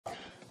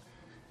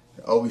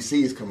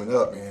OVC is coming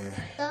up, man.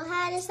 So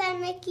how does that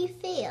make you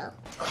feel?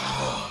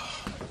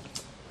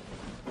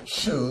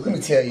 Shoot, let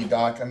me tell you,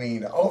 Doc. I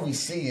mean, the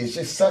OVC is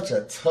just such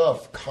a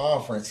tough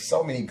conference.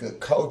 So many good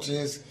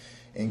coaches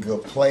and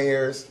good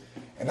players.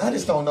 And I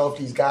just don't know if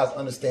these guys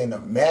understand the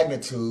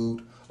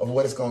magnitude of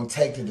what it's going to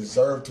take to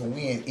deserve to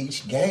win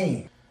each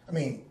game. I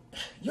mean,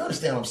 you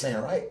understand what I'm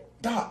saying, right?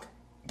 Doc,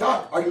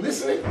 are you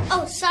listening?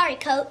 Oh, sorry,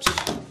 Coach.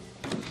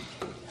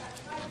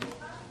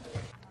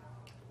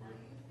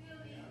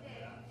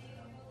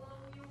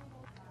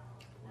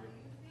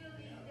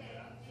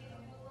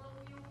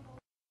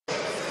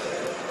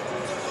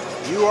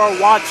 You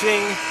are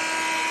watching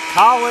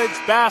college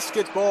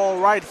basketball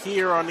right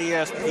here on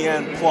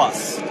ESPN+.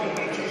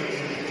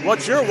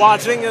 What you're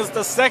watching is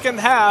the second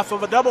half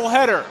of a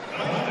doubleheader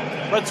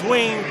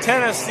between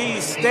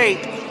Tennessee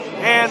State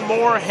and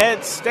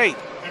Morehead State.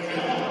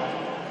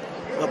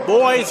 The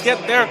boys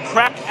get their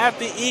crack at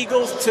the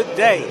Eagles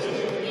today.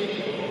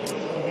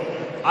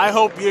 I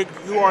hope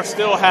you are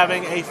still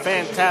having a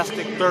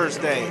fantastic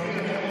Thursday.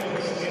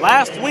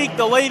 Last week,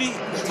 the Lady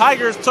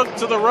Tigers took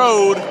to the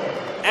road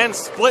and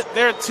split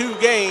their two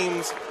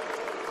games,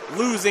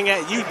 losing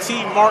at UT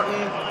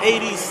Martin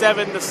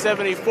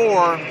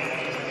 87-74,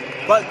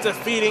 but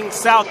defeating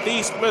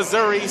Southeast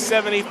Missouri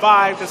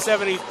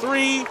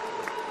 75-73,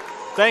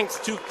 thanks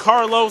to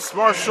Carlos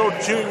Marshall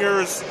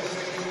Jr.'s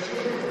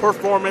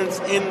performance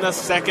in the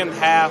second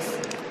half,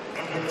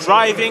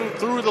 driving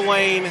through the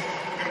lane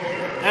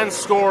and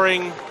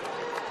scoring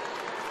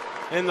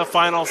in the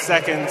final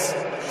seconds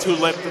to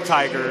lift the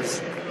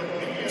Tigers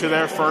to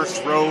their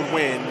first road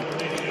win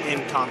in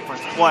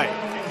conference play.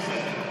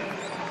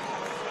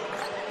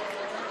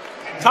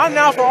 Time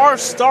now for our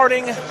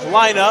starting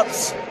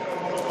lineups,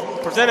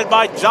 presented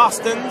by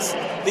Jostens,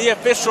 the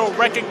official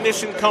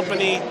recognition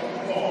company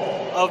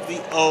of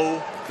the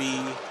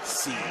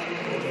OVC.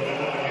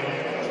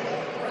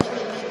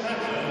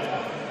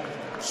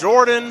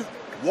 Jordan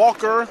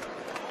Walker,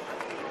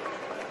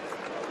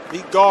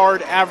 the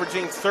guard,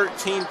 averaging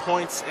 13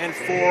 points and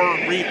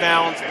 4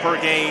 rebounds per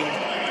game.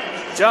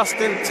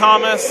 Justin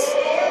Thomas,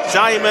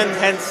 Jaimin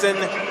Henson,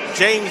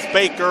 James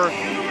Baker,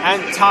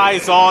 and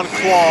Tyson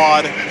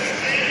Claude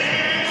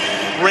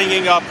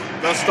bringing up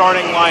the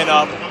starting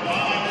lineup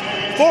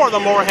for the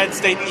Morehead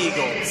State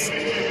Eagles.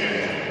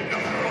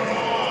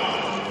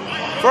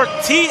 For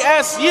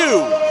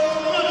TSU,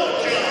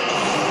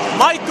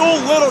 Michael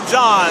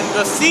Littlejohn,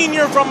 the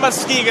senior from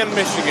Muskegon,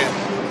 Michigan,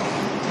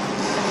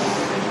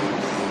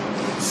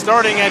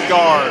 starting at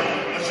guard.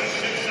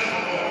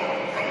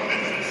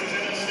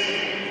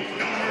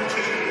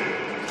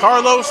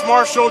 Carlos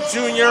Marshall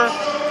Jr.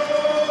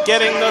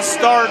 getting the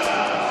start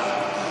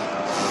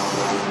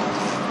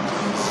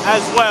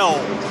as well.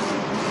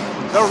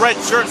 The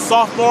redshirt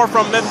sophomore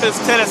from Memphis,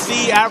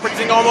 Tennessee,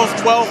 averaging almost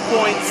 12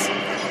 points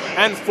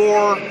and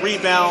 4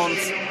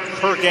 rebounds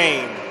per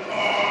game.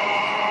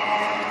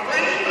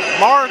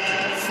 Mark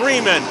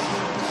Freeman,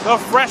 the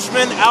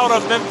freshman out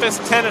of Memphis,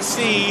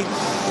 Tennessee,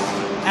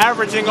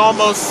 averaging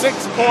almost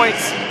 6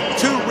 points,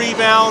 2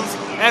 rebounds,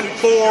 and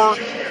 4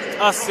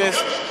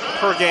 assists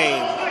per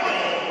game.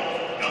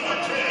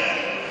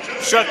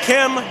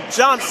 Shaquem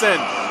Johnson,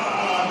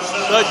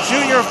 the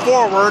junior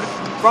forward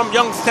from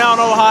Youngstown,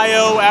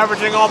 Ohio,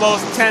 averaging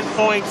almost 10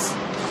 points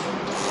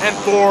and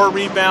 4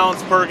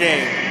 rebounds per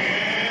game.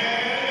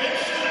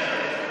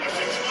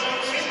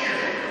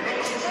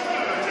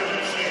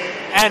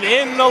 And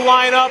in the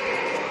lineup,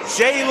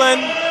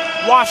 Jalen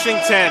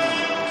Washington,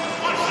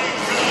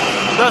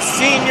 the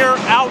senior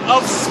out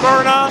of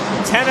Smyrna,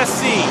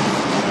 Tennessee,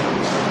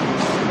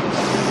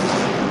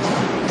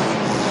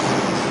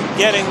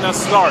 getting the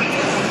start.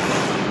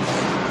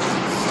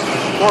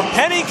 For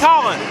Penny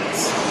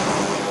Collins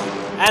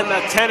and the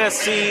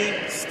Tennessee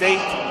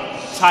State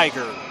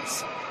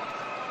Tigers.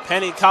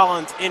 Penny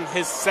Collins in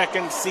his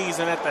second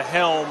season at the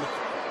helm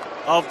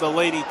of the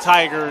Lady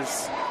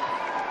Tigers.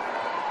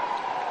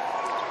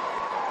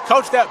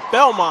 Coached at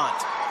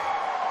Belmont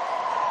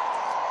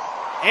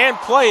and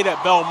played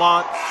at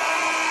Belmont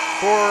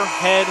for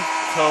head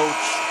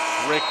coach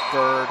Rick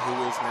Bird,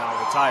 who is now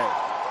retired.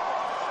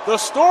 The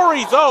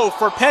story, though,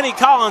 for Penny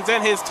Collins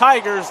and his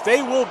Tigers,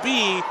 they will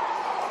be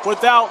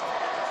without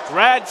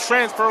grad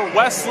transfer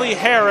Wesley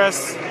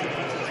Harris.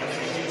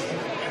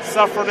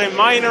 Suffered a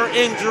minor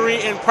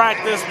injury in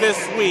practice this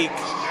week,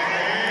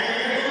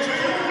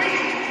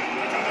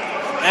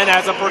 and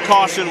as a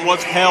precaution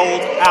was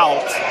held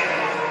out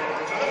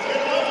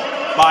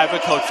by the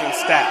coaching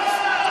staff.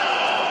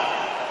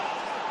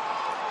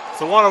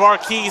 So one of our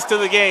keys to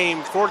the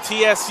game for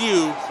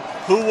TSU,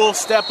 who will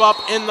step up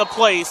in the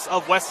place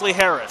of Wesley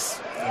Harris.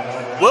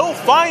 We'll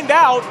find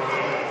out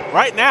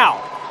right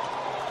now.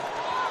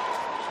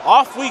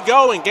 Off we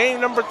go in game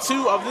number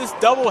 2 of this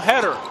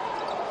doubleheader.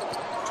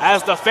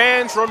 As the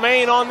fans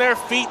remain on their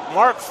feet,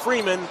 Mark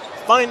Freeman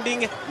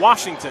finding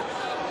Washington.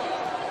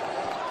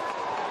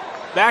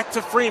 Back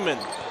to Freeman,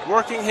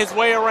 working his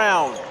way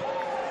around.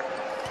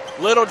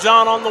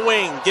 Littlejohn on the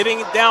wing, getting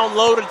it down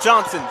low to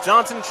Johnson.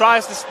 Johnson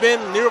tries to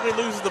spin, nearly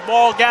loses the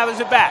ball, gathers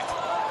it back.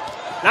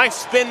 Nice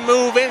spin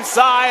move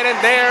inside, and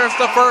there's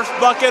the first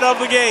bucket of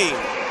the game.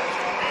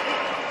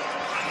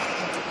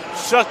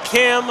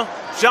 Shaquem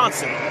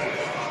Johnson.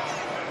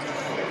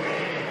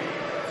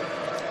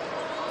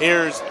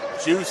 Here's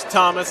Juice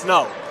Thomas,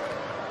 no.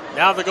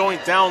 Now they're going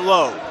down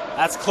low.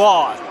 That's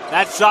Claude.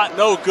 That shot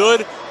no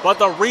good, but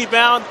the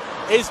rebound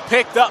is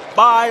picked up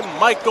by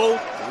Michael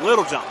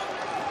Littlejohn.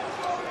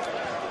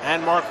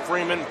 And Mark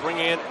Freeman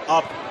bringing it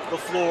up the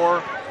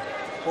floor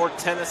for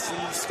Tennessee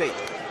State.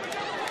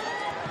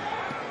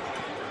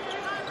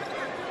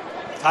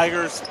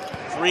 Tigers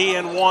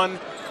 3-1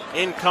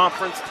 in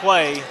conference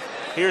play.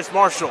 Here's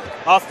Marshall,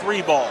 a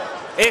three ball.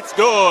 It's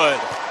good.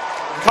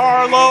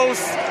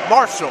 Carlos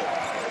Marshall.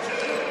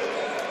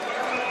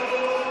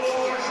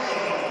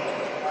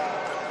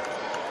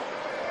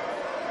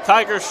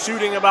 Tigers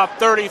shooting about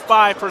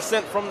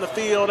 35% from the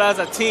field as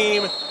a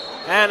team,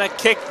 and a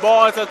kick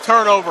ball is a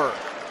turnover.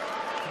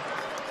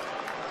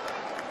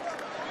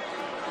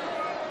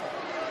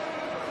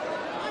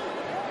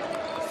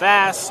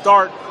 Fast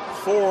start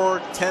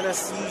for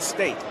Tennessee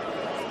State.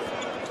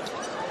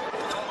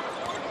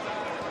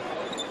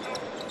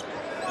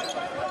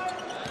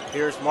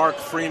 Here's Mark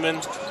Freeman.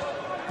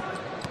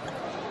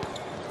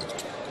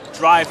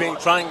 Driving,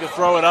 trying to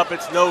throw it up.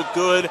 It's no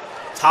good.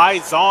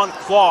 Tyson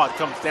Claude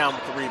comes down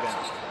with the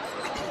rebound.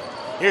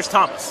 Here's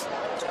Thomas.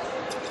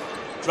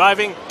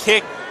 Driving,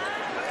 kick,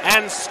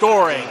 and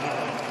scoring.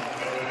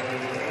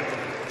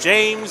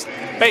 James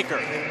Baker.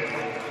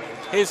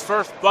 His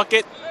first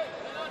bucket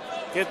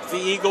gets the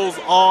Eagles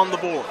on the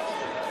board.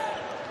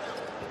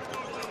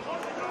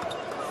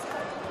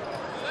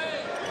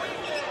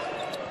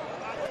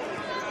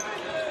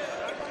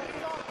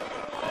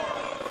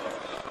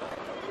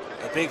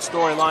 The big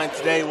storyline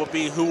today will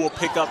be who will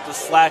pick up the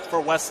slack for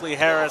Wesley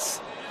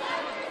Harris.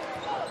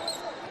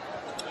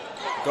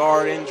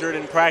 Guard injured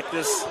in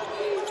practice.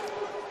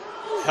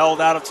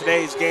 Held out of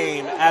today's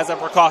game as a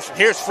precaution.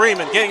 Here's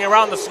Freeman getting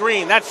around the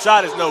screen. That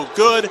shot is no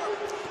good.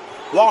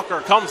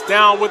 Walker comes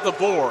down with the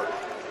board.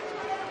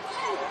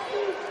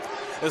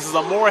 This is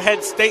a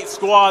Morehead State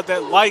squad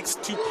that likes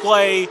to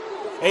play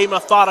a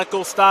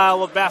methodical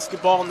style of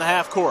basketball in the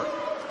half court.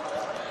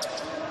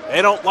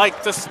 They don't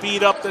like to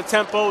speed up the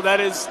tempo. That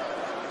is,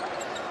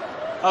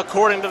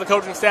 according to the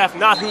coaching staff,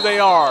 not who they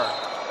are.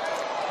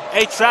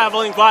 A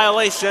traveling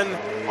violation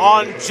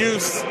on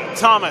Juice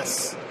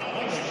Thomas.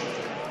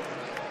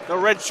 The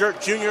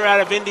redshirt junior out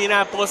of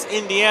Indianapolis,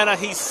 Indiana.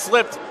 He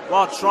slipped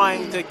while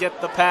trying to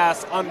get the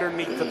pass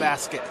underneath the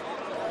basket.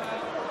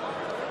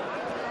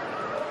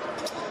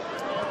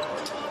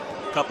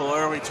 A couple of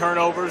early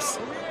turnovers.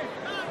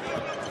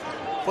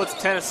 Puts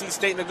Tennessee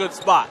State in a good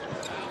spot.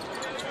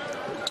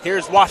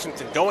 Here's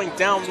Washington going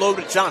down low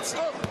to Johnson.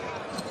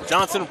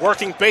 Johnson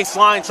working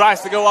baseline, tries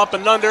to go up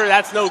and under.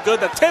 That's no good.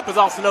 The tip is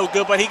also no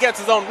good, but he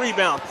gets his own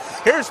rebound.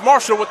 Here's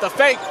Marshall with the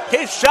fake.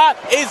 His shot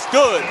is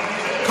good.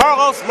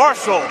 Carlos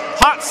Marshall,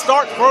 hot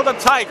start for the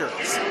Tigers.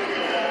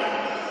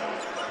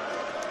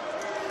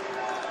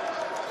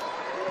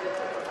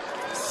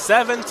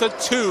 Seven to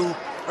 2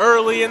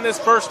 early in this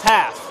first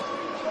half.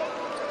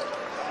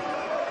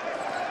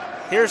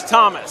 Here's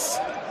Thomas.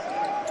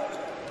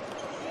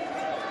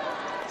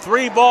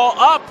 Three ball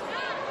up.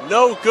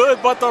 No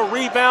good, but the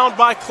rebound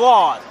by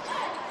Claude.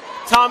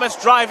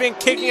 Thomas driving,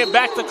 kicking it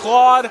back to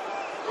Claude.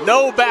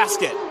 No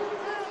basket.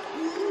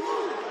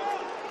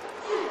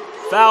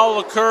 Foul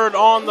occurred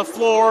on the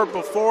floor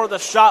before the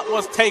shot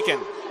was taken.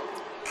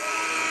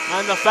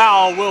 And the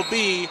foul will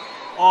be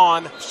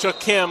on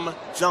Shaquem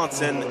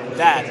Johnson.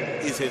 That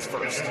is his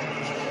first.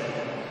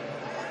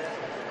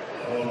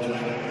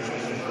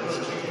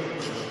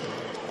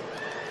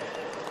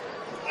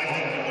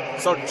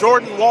 So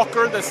Jordan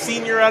Walker, the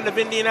senior out of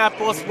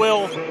Indianapolis,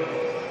 will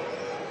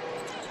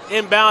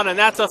inbound, and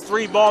that's a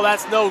three ball.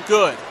 That's no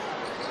good.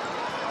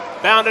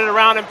 Bounded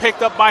around and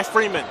picked up by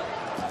Freeman.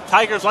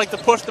 Tigers like to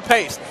push the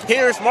pace.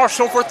 Here's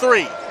Marshall for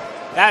three.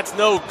 That's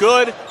no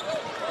good.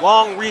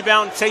 Long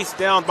rebound chased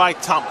down by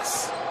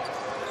Thomas.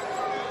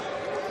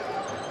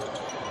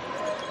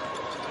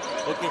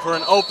 Looking for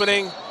an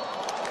opening,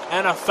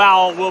 and a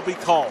foul will be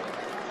called.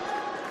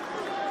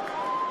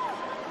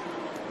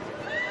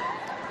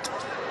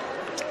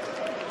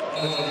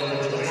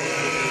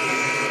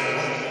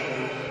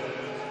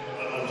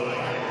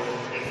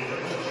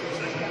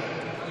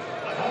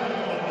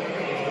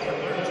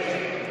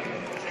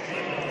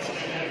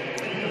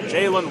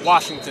 Jalen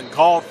Washington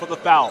called for the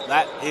foul.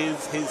 That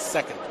is his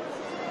second.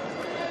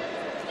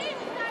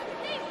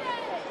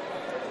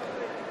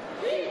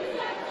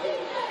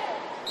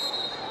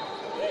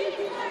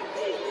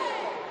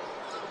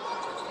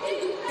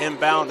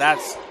 Inbound,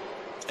 that's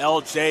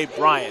L.J.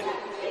 Bryan.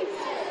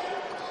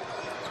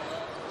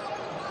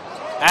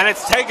 And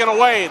it's taken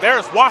away.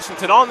 There's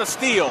Washington on the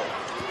steal.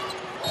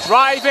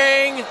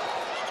 Driving.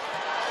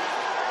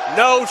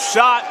 No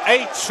shot,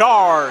 a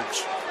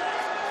charge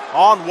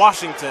on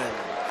Washington.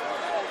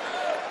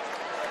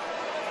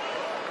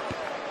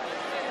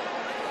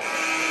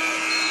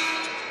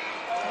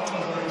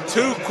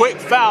 Two quick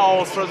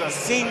fouls for the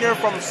senior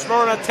from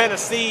Smyrna,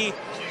 Tennessee,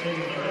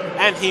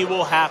 and he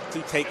will have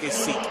to take a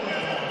seat.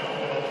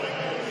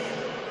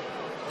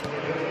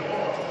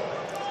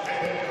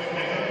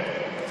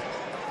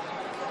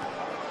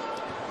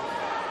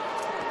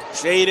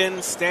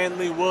 Jaden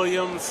Stanley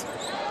Williams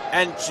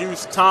and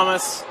Juice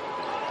Thomas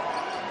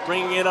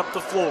bringing it up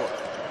the floor.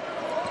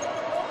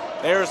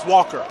 There's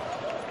Walker.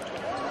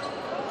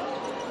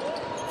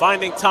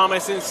 Finding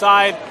Thomas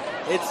inside,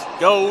 it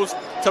goes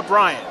to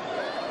Bryant.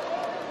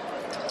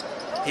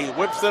 He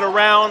whips it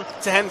around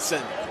to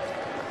Henson.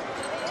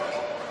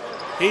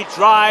 He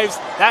drives,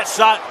 that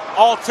shot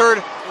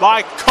altered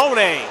by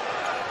Kone.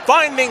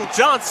 Finding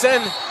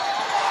Johnson,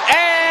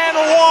 and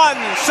one.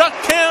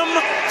 Shaquem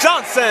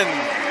Johnson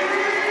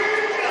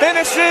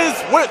finishes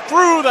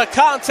through the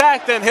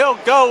contact, and he'll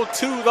go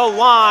to the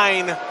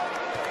line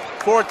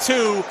for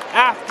two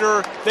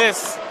after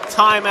this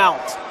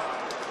timeout.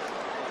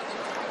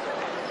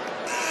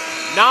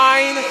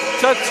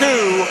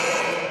 9-2.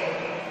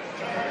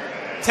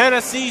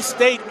 Tennessee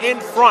State in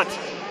front.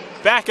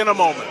 Back in a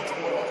moment.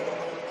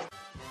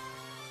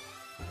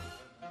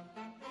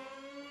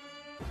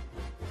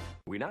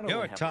 We not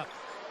only have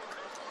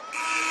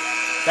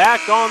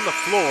back on the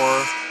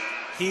floor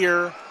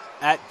here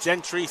at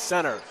Gentry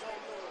Center.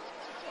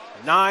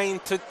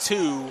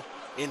 9-2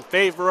 in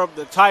favor of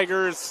the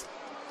Tigers.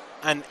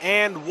 An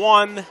and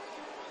one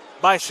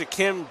by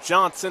Shaquem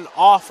Johnson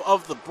off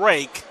of the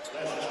break.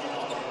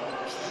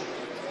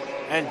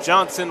 And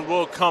Johnson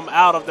will come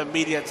out of the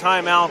media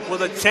timeout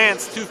with a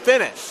chance to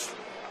finish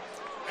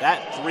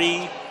that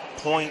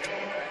three-point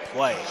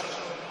play.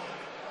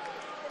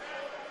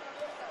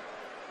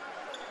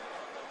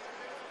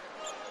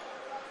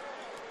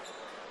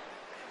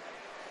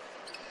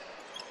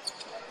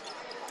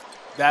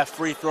 That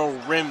free throw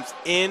rims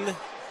in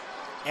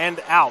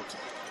and out.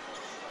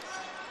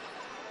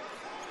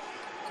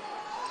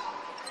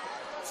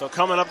 So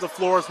coming up the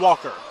floor is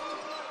Walker.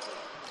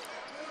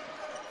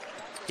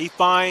 He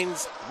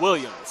finds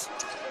Williams.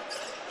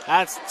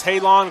 That's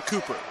Talon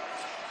Cooper.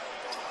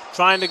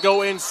 Trying to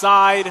go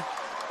inside,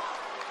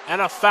 and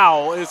a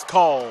foul is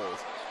called.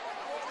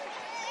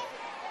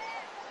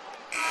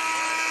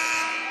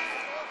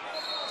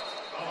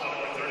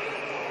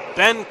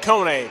 Ben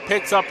Kone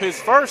picks up his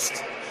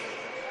first.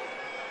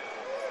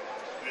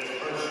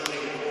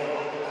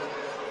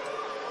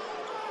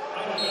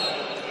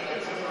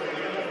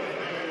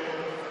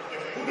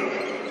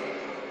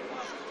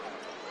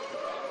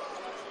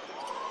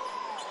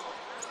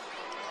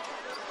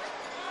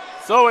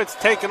 So it's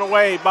taken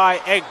away by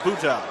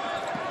Egbuka.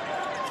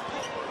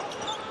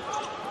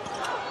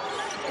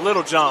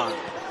 Littlejohn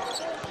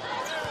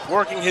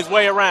working his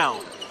way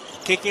around,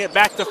 kicking it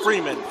back to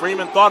Freeman.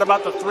 Freeman thought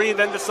about the three,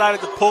 then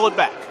decided to pull it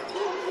back.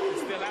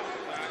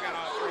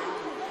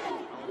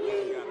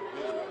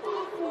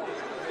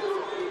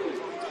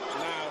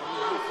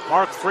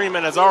 Mark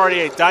Freeman is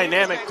already a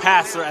dynamic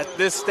passer at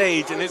this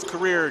stage in his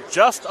career,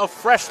 just a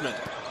freshman.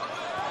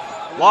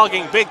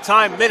 Logging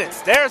big-time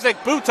minutes. There's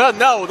Egbuka.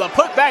 No, the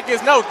putback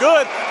is no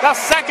good. The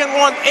second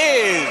one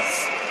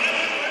is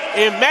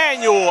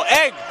Emmanuel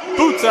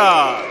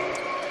Egbuka.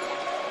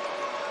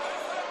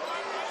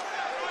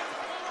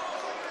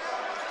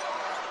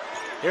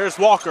 Here's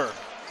Walker.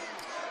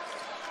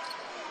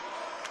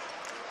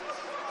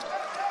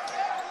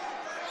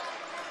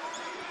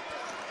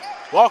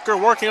 Walker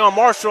working on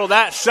Marshall.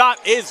 That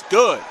shot is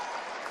good.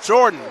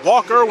 Jordan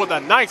Walker with a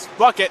nice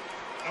bucket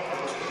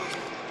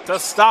to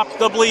stop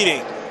the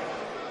bleeding.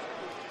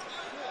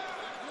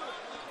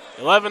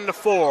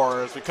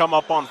 11-4 as we come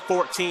up on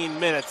 14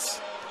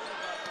 minutes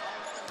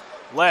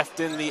left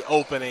in the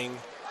opening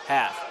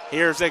half.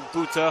 Here's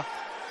Egbuka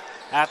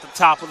at the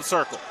top of the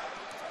circle.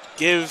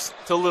 Gives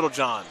to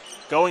Littlejohn.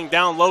 Going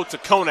down low to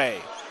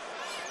Kone.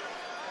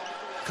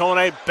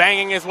 Kone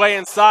banging his way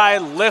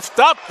inside. Lift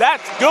up.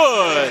 That's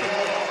good.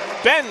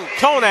 Ben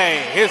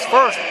Kone, his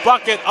first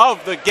bucket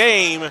of the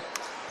game.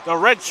 The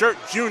redshirt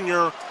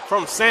junior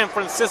from San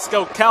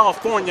Francisco,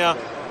 California.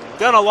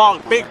 Gonna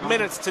log big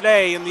minutes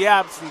today in the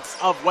absence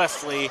of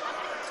Wesley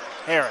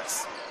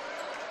Harris.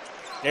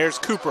 There's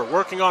Cooper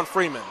working on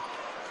Freeman.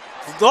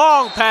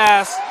 Long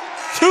pass,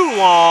 too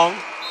long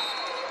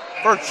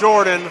for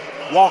Jordan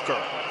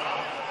Walker.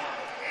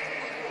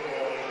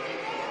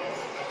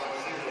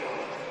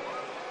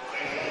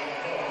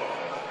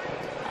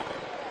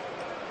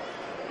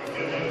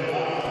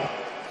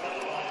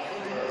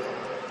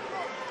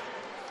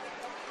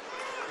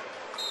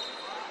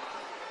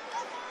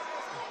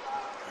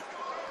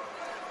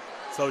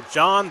 So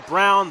John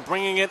Brown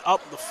bringing it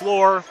up the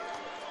floor.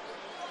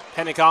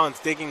 Penny Collins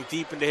digging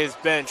deep into his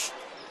bench.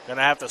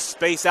 Gonna have to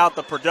space out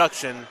the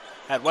production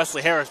that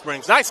Wesley Harris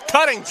brings. Nice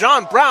cutting,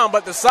 John Brown,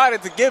 but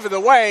decided to give it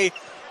away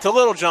to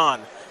Littlejohn.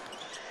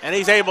 And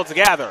he's able to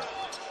gather.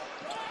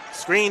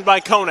 Screened by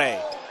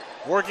Kone.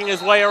 Working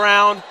his way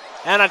around,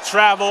 and a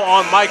travel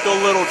on Michael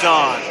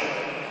Littlejohn.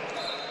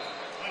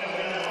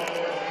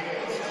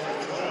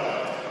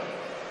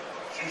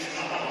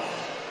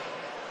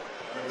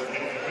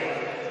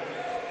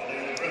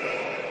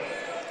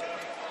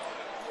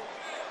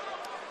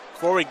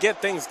 Before we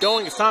get things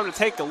going, it's time to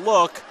take a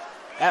look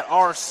at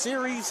our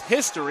series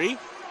history,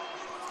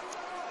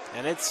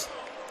 and it's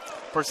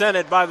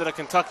presented by the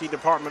Kentucky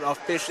Department of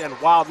Fish and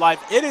Wildlife.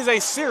 It is a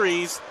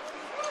series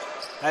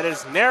that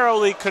is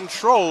narrowly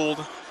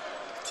controlled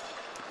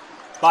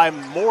by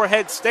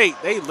Morehead State.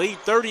 They lead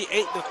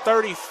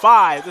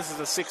 38-35. This is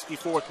the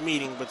 64th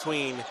meeting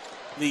between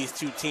these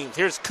two teams.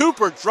 Here's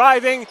Cooper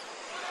driving,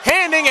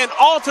 handing, and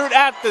altered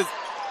at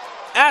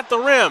the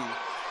rim.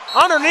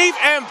 Underneath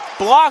and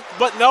blocked,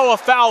 but no, a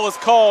foul was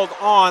called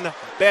on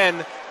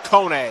Ben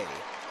Kone.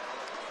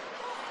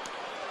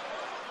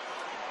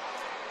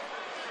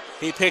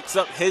 He picks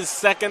up his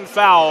second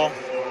foul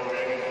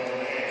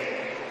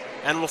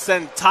and will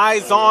send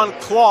Tyson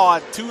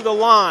Claude to the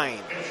line.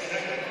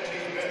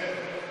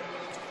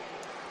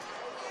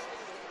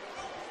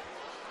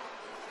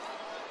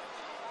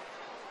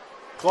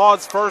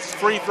 Claude's first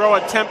free throw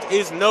attempt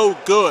is no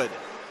good.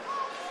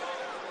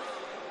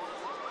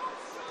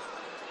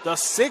 The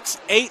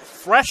 6'8"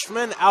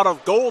 freshman out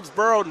of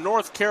Goldsboro,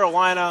 North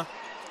Carolina,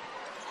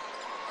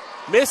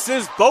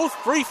 misses both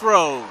free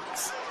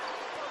throws.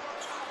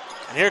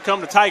 And here come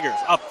the Tigers,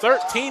 up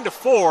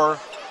 13-4.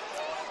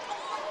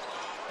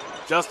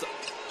 Just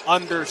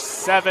under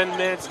 7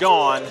 minutes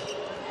gone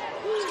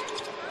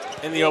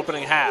in the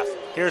opening half.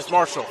 Here's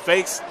Marshall,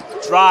 fakes,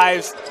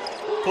 drives,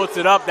 puts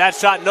it up. That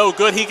shot no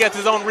good. He gets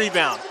his own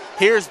rebound.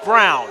 Here's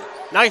Brown.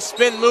 Nice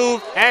spin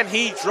move, and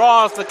he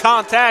draws the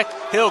contact.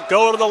 He'll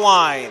go to the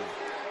line.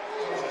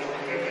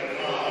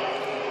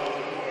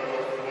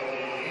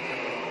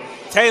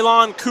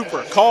 Talon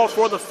Cooper called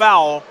for the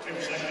foul.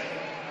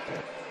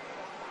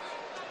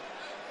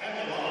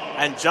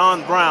 And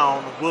John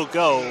Brown will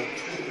go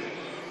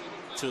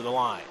to the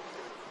line.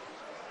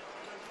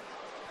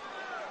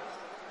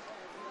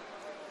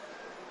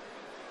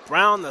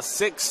 Brown, the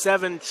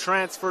 6'7"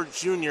 transfer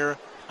junior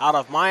out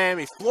of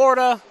Miami,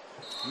 Florida,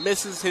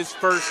 misses his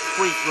first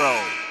free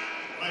throw.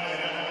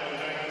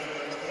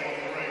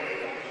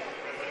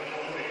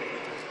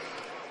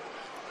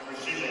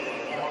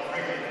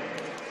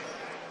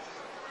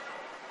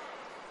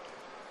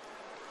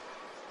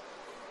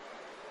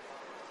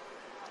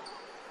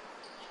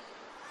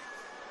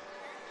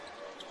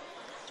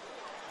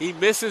 He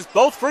misses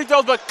both free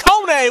throws, but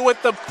Kone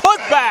with the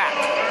putback.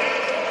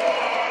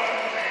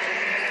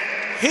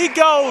 He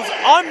goes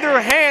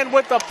underhand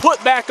with the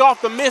putback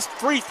off the missed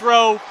free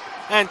throw,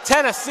 and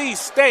Tennessee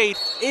State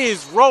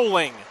is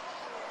rolling.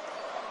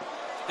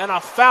 And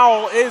a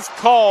foul is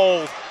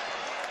called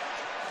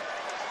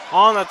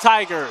on the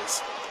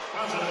Tigers.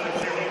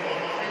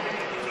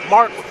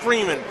 Mark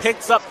Freeman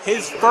picks up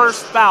his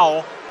first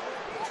foul.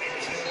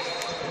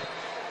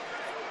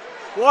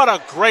 What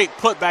a great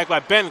putback by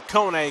Ben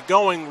Kone,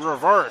 going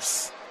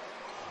reverse.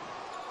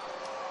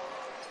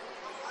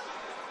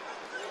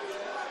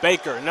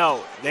 Baker,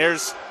 no.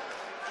 There's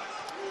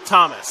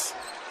Thomas.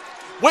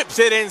 Whips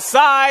it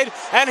inside,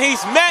 and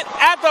he's met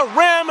at the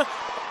rim,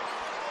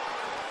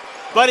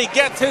 but he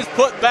gets his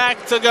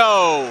putback to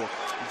go.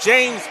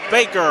 James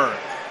Baker,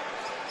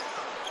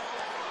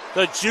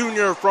 the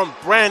junior from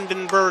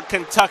Brandenburg,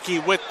 Kentucky,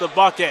 with the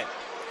bucket.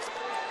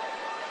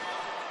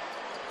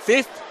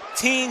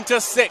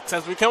 15-6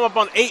 as we come up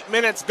on 8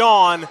 minutes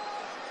gone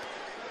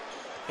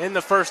in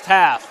the first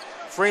half.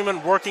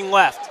 Freeman working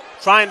left,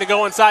 trying to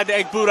go inside to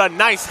Egbuda.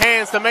 Nice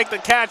hands to make the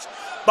catch,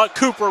 but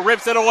Cooper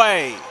rips it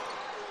away.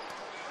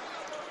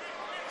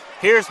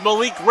 Here's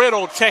Malik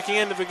Riddle checking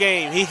into the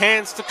game. He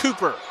hands to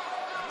Cooper.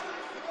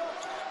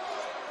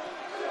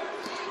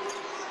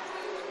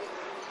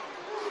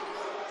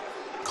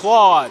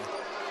 Claude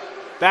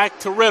back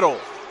to Riddle.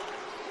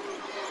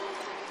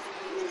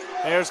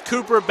 There's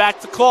Cooper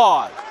back to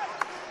Claude.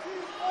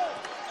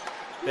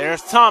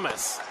 There's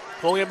Thomas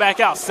pulling it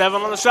back out.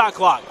 7 on the shot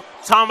clock.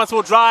 Thomas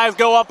will drive,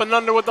 go up and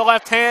under with the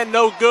left hand.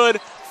 No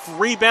good.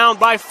 Rebound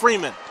by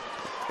Freeman.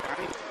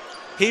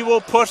 He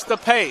will push the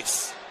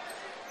pace.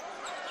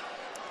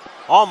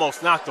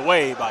 Almost knocked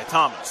away by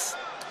Thomas.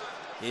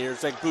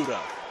 Here's Egbuda.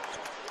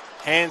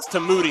 Hands to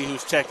Moody,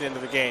 who's checked into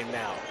the game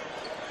now.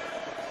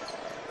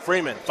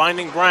 Freeman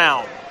finding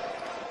Brown.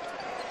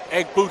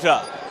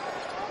 Egbuda.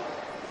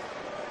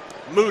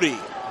 Moody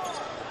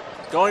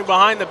going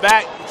behind the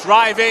back,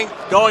 driving,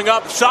 going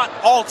up, shot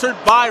altered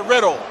by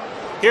Riddle.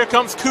 Here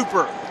comes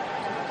Cooper.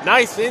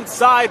 Nice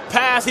inside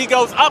pass. He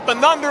goes up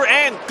and under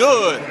and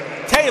good.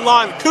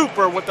 Talon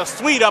Cooper with the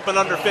sweet up and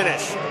under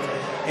finish.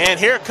 And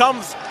here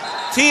comes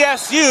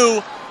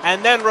TSU,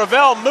 and then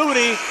Ravel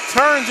Moody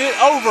turns it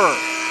over.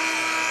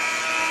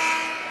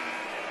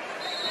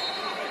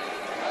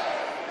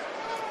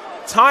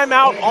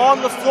 Timeout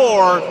on the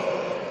floor.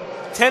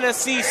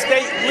 Tennessee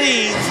State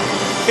leads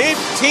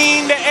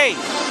 15-8.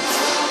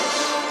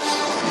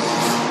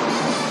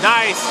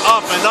 Nice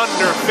up and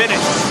under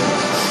finish.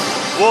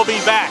 We'll be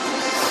back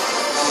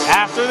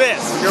after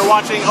this. You're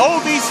watching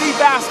OVC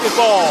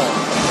Basketball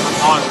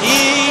on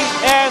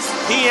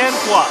ESPN+.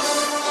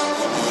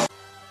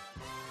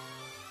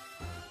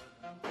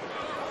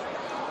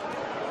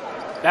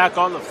 Back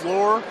on the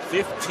floor,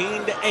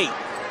 15-8.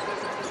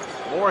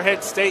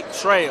 Morehead State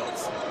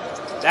trails.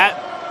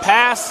 That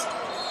pass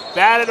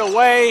batted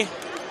away.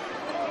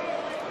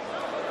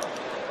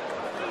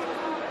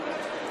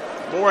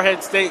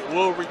 Morehead State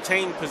will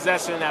retain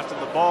possession after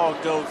the ball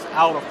goes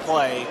out of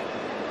play.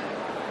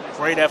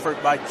 Great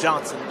effort by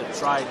Johnson to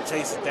try and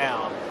chase it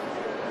down.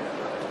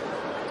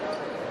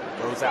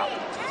 Goes out.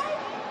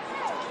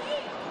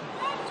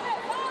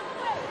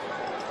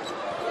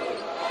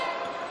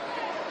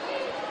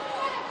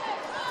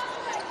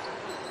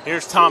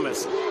 Here's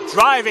Thomas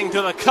driving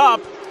to the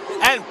cup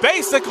and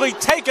basically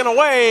taken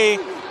away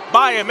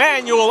by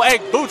Emmanuel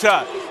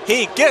Egbuka.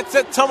 He gets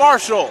it to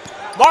Marshall.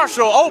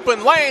 Marshall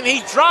open lane,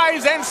 he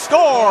drives and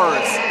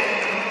scores.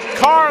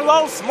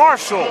 Carlos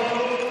Marshall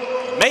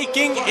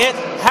making it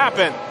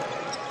happen.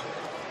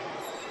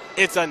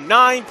 It's a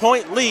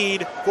 9-point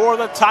lead for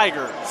the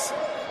Tigers.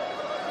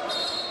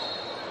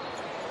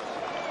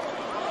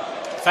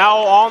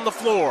 Foul on the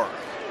floor.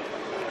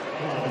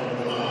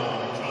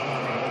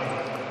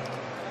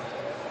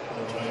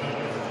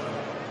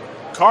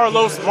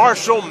 Carlos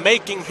Marshall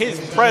making his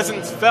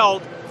presence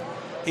felt.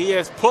 He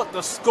has put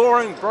the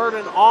scoring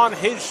burden on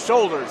his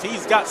shoulders.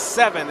 He's got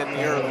 7 in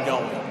the early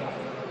going.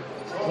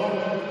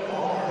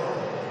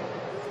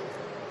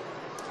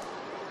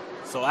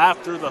 So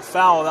after the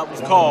foul that was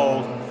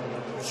called,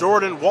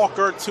 Jordan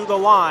Walker to the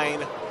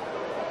line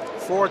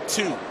for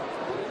 2.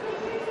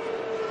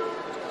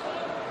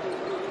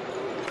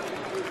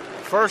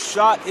 First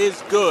shot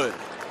is good.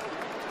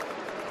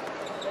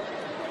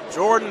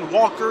 Jordan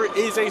Walker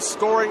is a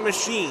scoring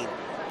machine.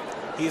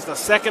 He's the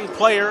second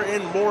player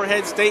in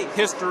Morehead State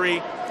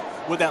history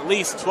with at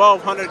least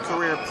 1,200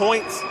 career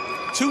points,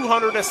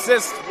 200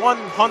 assists,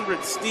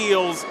 100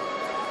 steals,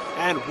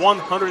 and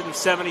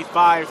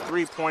 175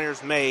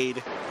 three-pointers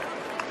made.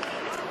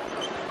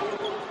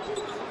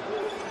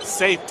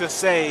 Safe to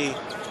say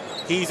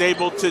he's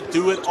able to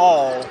do it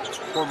all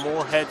for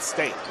Morehead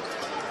State.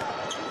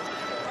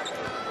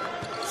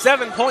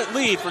 7-point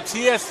lead for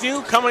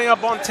TSU coming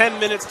up on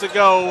 10 minutes to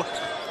go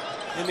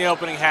in the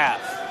opening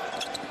half.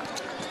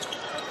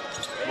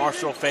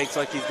 Marshall fakes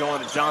like he's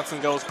going to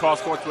Johnson, goes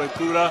cross-court to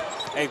Egbuka.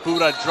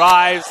 Egbuka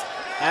drives,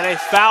 and a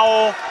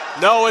foul.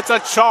 No, it's a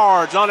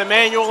charge on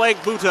Emmanuel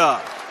Egbuka.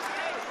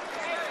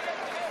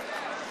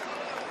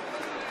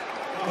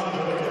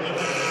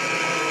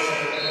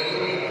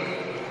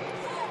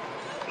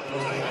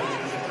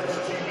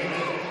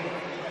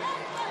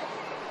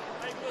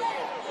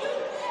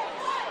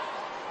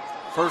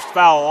 First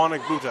foul on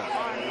Egbuka.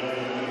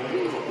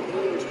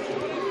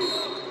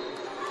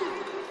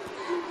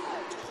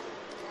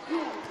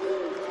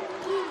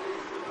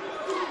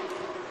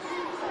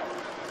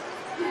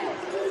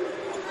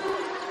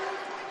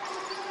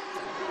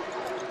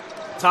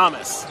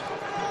 Thomas.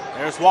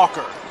 There's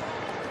Walker.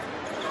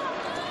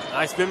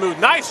 Nice spin move.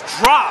 Nice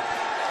drop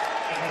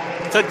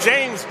to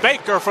James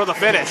Baker for the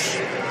finish.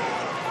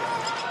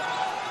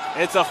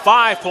 It's a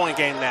 5-point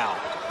game now.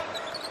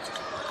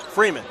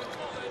 Freeman.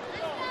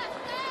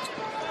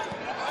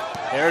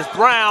 There's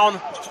Brown.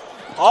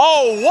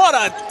 Oh, what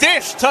a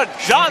dish to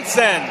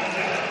Johnson.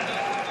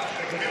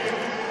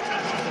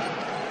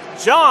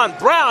 John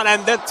Brown,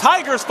 and the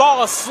Tigers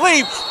fall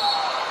asleep.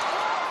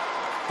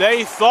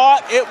 They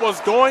thought it was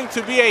going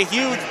to be a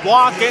huge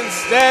block.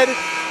 Instead,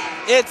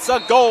 it's a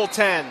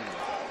goaltend.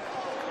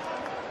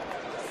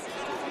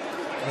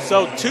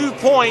 So 2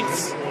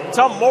 points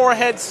to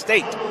Morehead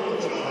State.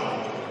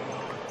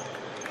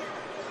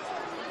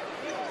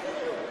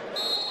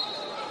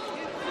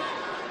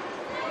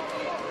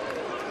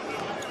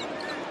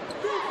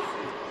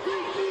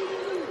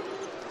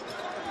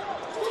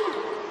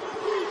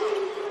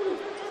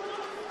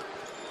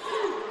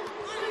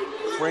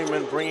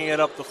 Freeman bringing it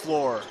up the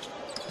floor.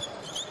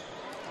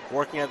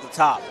 Working at the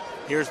top.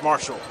 Here's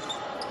Marshall.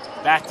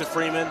 Back to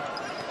Freeman.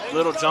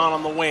 Littlejohn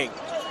on the wing.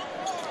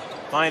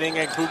 Finding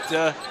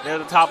Egbuka near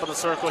the top of the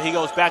circle. He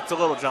goes back to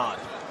Littlejohn.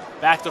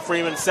 Back to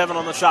Freeman, 7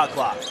 on the shot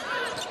clock.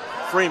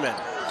 Freeman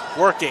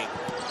working.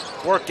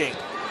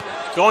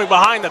 Going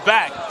behind the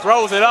back.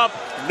 Throws it up.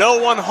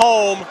 No one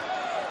home.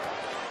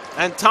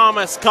 And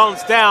Thomas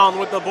comes down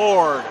with the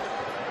board.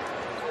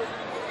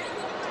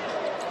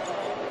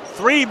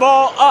 3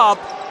 ball up.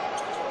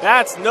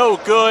 That's no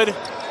good.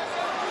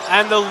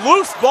 And the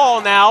loose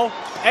ball now.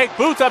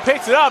 Egbuka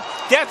picks it up,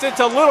 gets it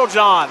to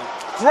Littlejohn.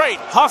 Great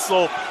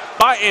hustle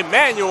by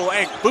Emmanuel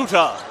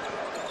Egbuka.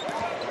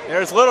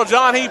 There's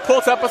Littlejohn, he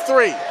pulls up a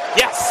 3.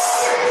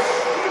 Yes!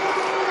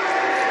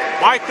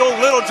 Michael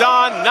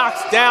Littlejohn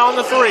knocks down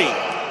the 3.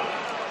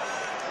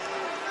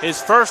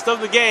 His first of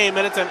the game,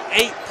 and it's an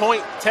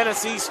 8-point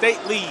Tennessee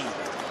State lead.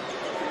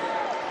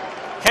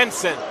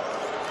 Henson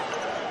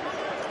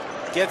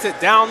gets it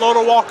down low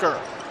to Walker.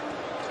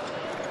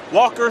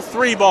 Walker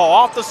 3 ball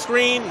off the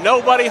screen,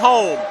 nobody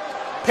home.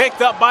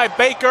 Picked up by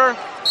Baker.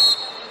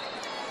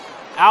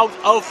 Out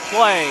of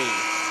play.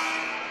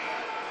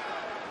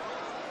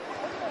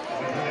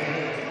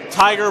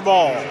 Tiger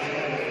ball.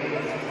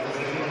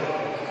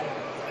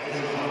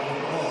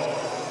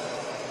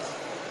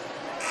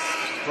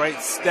 Great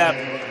step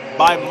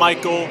by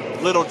Michael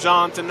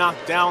Littlejohn to knock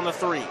down the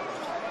 3.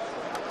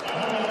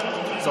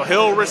 So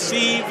he'll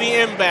receive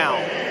the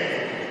inbound.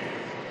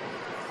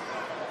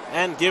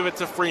 and give it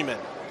to Freeman.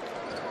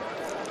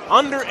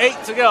 Under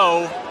 8 to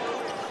go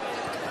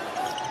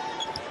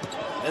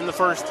in the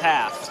first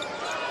half.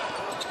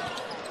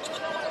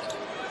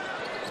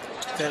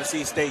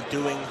 Tennessee State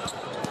doing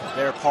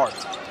their part.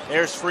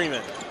 There's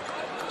Freeman.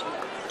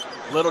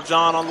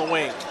 Littlejohn on the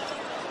wing.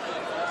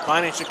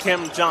 Finding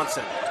Shaquem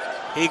Johnson.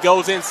 He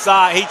goes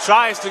inside. He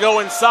tries to go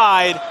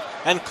inside,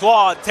 and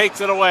Claude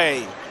takes it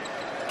away.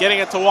 Getting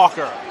it to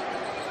Walker.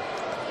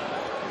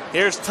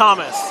 Here's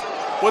Thomas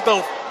with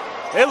the,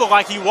 it looked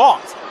like he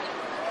walked.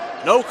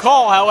 No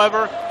call,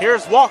 however.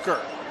 Here's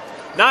Walker.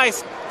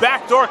 Nice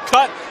backdoor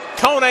cut.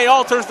 Kone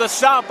alters the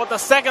shot, but the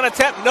second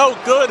attempt no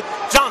good.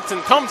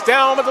 Johnson comes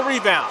down with the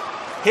rebound.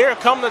 Here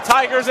come the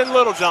Tigers and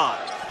Littlejohn.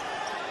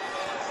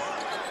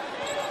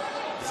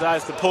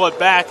 Decides to pull it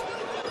back,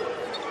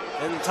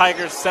 and the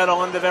Tigers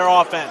settle into their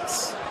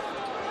offense.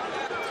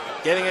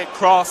 Getting it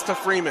across to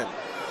Freeman.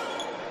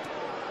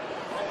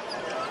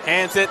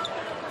 Hands it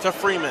to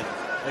Freeman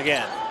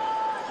again.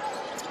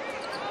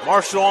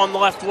 Marshall on the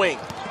left wing.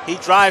 He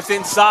drives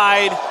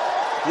inside.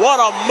 What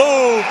a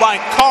move by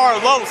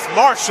Carlos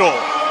Marshall.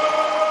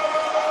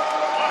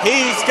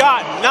 He's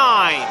got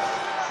 9.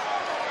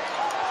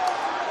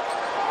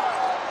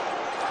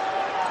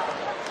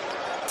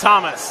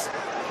 Thomas.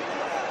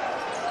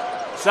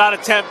 Shot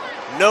attempt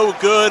no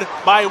good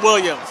by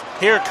Williams.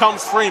 Here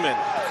comes Freeman.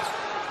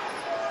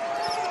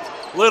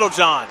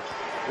 Littlejohn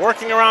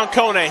working around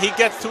Kone. He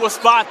gets to a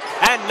spot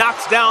and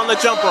knocks down the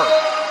jumper.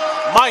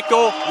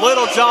 Michael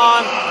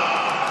Littlejohn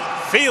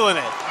feeling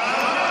it.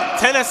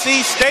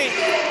 Tennessee State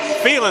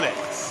feeling it.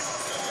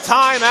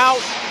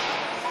 Timeout,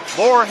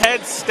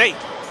 Morehead State.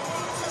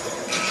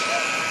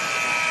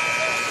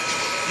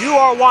 You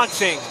are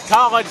watching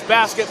college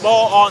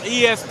basketball on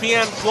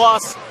ESPN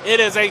Plus. It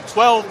is a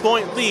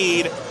 12-point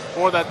lead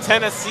for the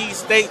Tennessee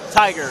State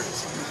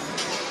Tigers.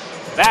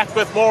 Back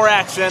with more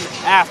action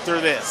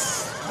after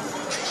this.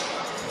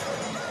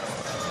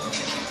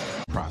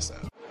 Process.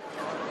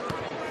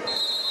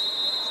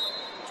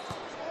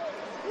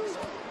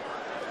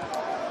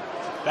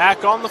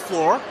 Back on the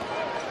floor.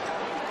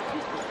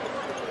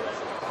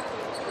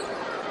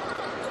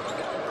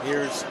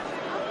 Here's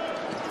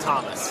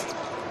Thomas.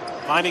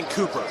 Finding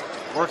Cooper.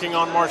 Working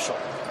on Marshall.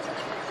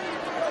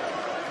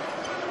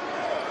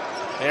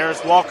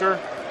 There's Walker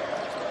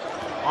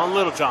on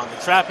Littlejohn.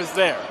 The trap is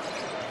there.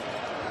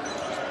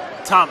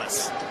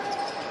 Thomas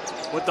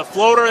with the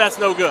floater. That's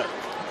no good.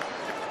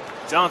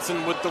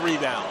 Johnson with the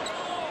rebound.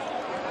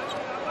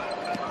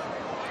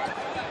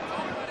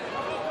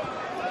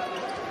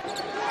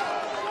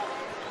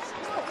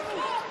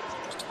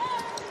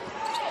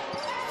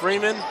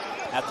 Freeman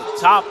at the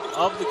top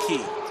of the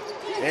key.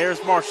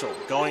 There's Marshall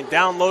going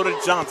down low to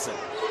Johnson.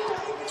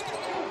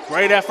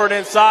 Great effort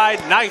inside.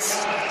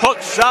 Nice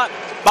hook shot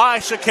by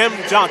Shaquem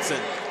Johnson.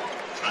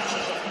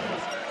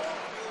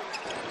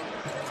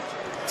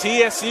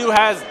 TSU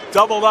has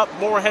doubled up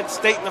Morehead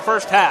State in the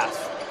first half.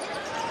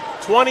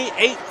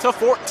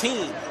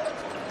 28-14.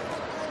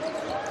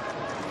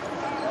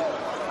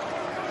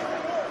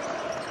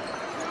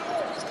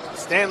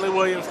 Stanley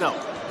Williams, no.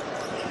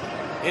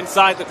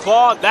 Inside the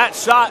claw, that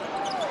shot,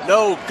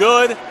 no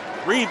good.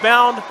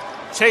 Rebound,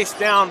 chased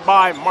down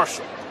by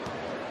Marshall.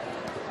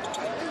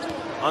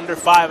 Under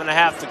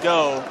 5.5 to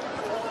go.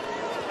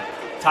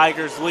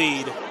 Tigers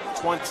lead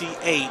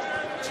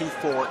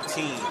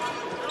 28-14.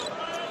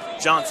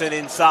 Johnson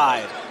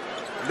inside,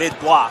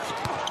 mid-block.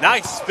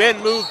 Nice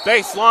spin move,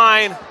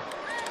 baseline.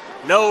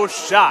 No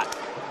shot.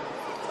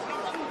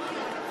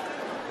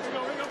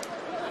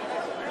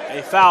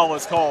 A foul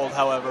was called,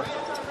 however.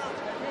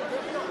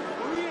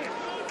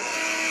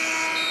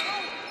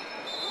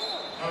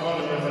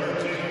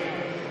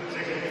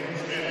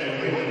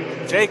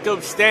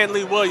 Jacob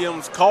Stanley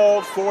Williams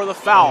called for the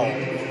foul.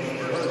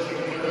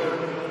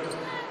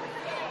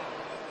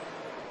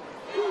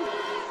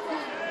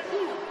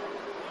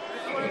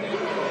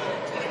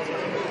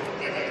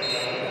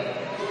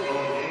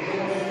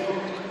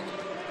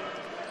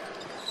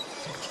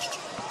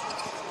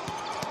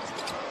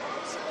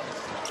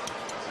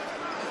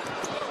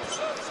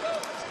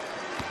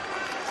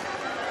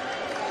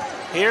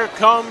 Here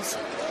comes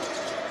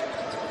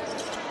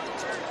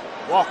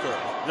Walker.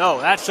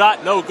 No, that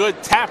shot no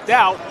good. Tapped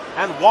out,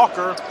 and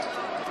Walker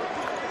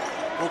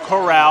will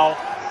corral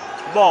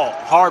the ball.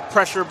 Hard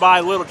pressure by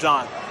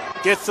Littlejohn.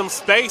 Gets some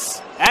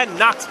space and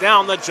knocks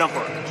down the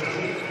jumper.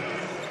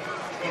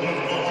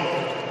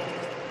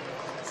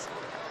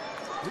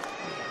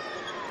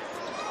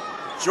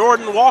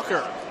 Jordan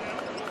Walker.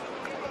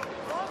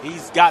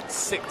 He's got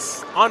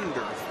 6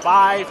 under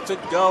 5 to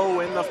go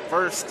in the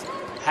first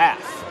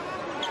half.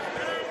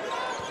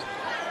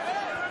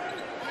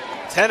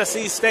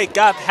 Tennessee State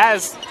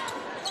has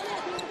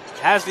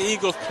the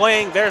Eagles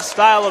playing their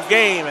style of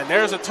game, and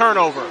there's a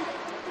turnover.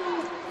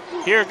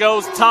 Here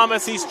goes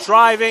Thomas, he's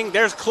driving.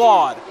 There's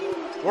Claude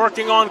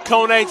working on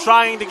Kone,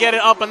 trying to get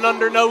it up and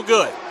under, no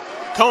good.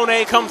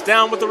 Kone comes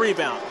down with the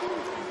rebound.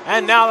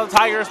 And now the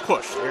Tigers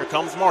push. Here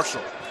comes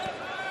Marshall.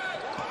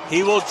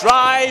 He will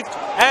drive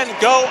and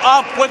go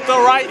up with the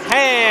right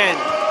hand.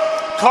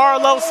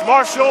 Carlos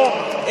Marshall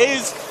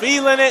is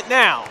feeling it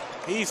now.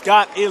 He's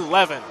got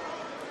 11.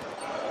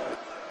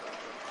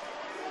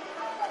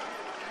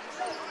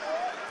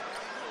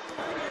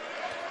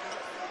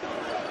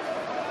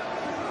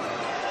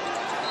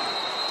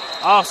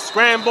 A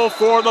scramble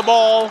for the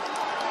ball.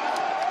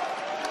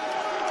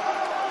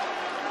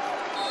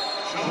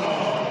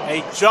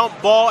 A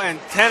jump ball, and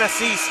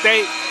Tennessee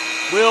State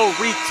will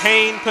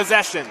retain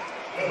possession.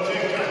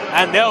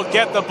 And they'll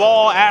get the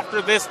ball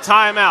after this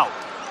timeout.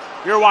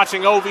 You're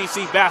watching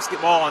OVC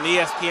Basketball on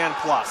ESPN+.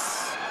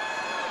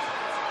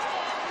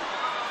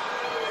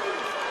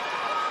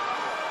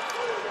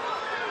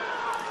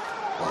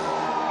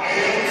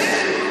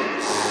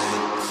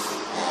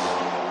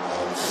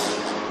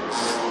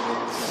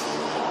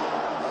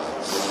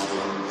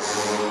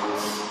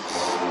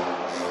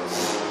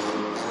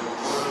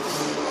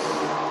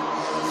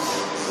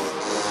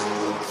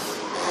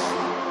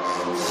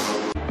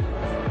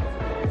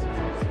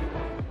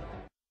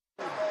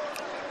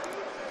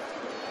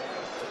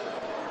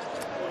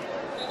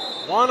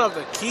 One of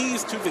the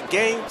keys to the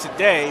game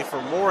today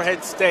for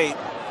Morehead State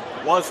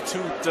was to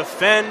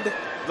defend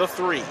the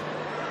three.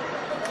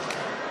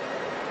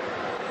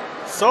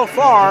 So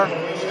far,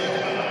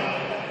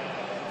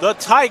 the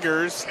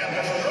Tigers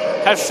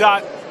have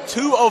shot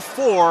 2 of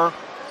 4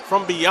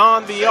 from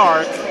beyond the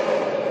arc.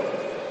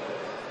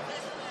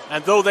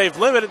 And though they've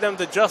limited them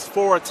to just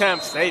 4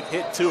 attempts, they've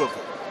hit 2 of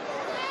them.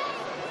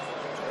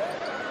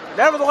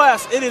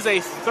 Nevertheless, it is a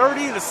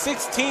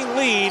 30-16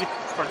 lead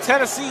for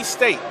Tennessee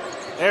State.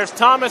 There's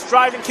Thomas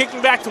driving,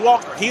 kicking back to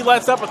Walker. He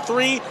lets up a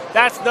 3.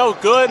 That's no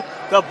good.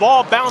 The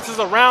ball bounces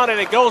around and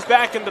it goes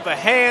back into the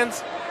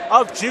hands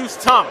of Juice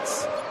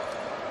Thomas.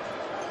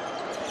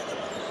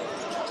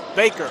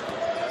 Baker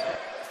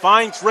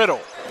finds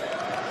Riddle.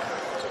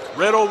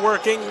 Riddle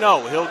working,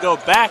 no. He'll go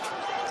back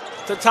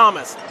to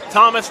Thomas.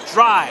 Thomas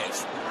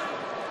drives.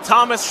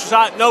 Thomas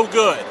shot no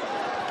good.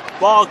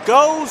 Ball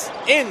goes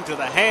into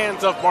the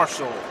hands of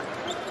Marshall,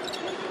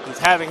 who's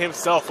having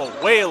himself a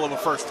whale of a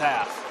first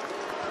half.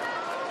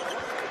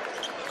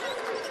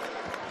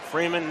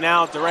 Freeman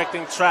now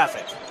directing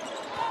traffic.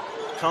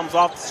 Comes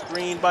off the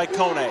screen by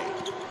Kone.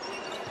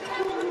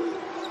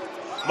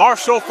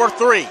 Marshall for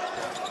 3.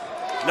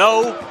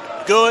 No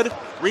good.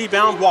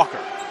 Rebound Walker.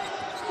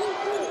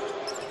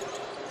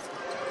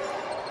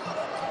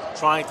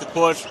 Trying to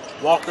push.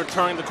 Walker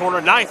turning the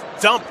corner. Nice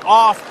dump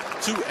off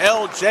to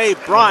L.J.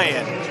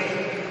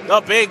 Bryan.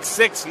 The big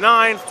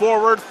 6'9"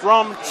 forward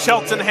from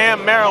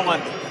Cheltenham,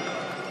 Maryland.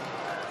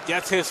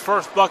 Gets his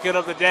first bucket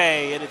of the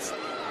day, and it's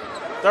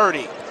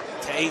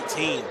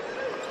 30-18.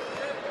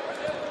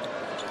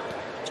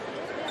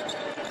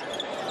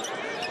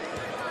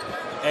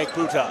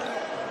 Egbuta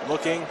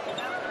looking.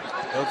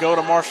 He'll go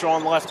to Marshall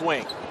on the left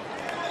wing.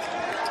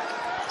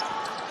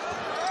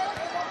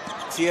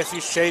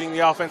 TSU shading the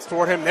offense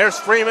toward him. There's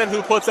Freeman,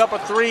 who puts up a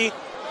 3.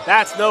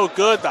 That's no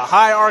good. The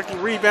high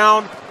arcing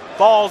rebound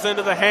falls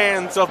into the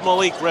hands of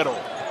Malik Riddle.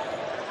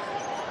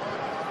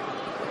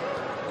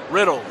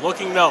 Riddle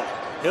looking no.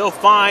 He'll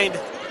find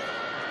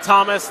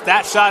Thomas.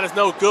 That shot is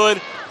no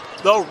good.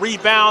 The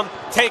rebound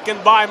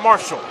taken by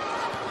Marshall.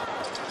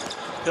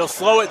 He'll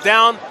slow it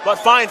down, but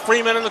find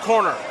Freeman in the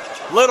corner.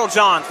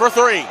 Littlejohn for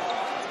 3.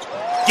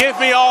 Give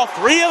me all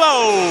 3 of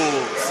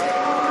those.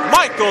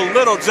 Michael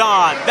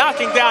Littlejohn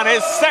knocking down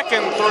his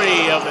second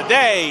 3 of the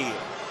day.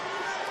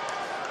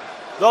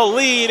 The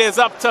lead is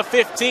up to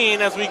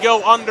 15 as we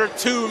go under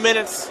 2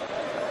 minutes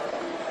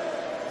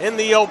in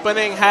the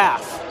opening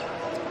half.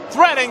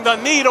 Threading the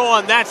needle,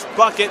 and that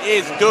bucket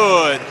is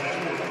good.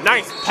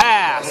 Nice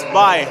pass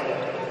by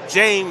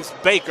James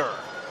Baker.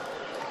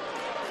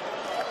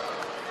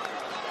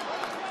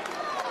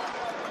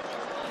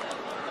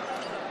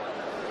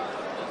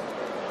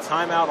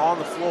 Timeout on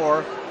the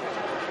floor.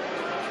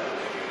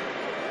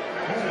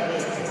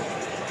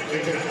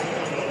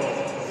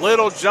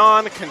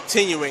 Littlejohn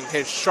continuing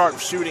his sharp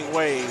shooting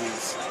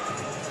ways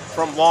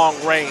from long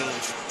range.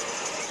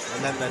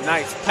 And then the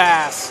nice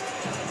pass.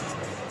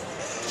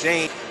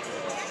 James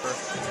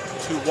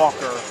to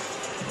Walker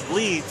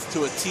leads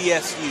to a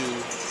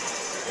TSU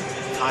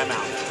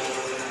timeout.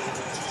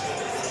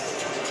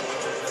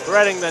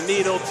 Threading the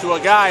needle to a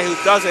guy who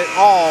does it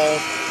all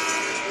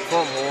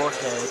for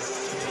Morehead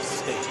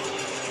State.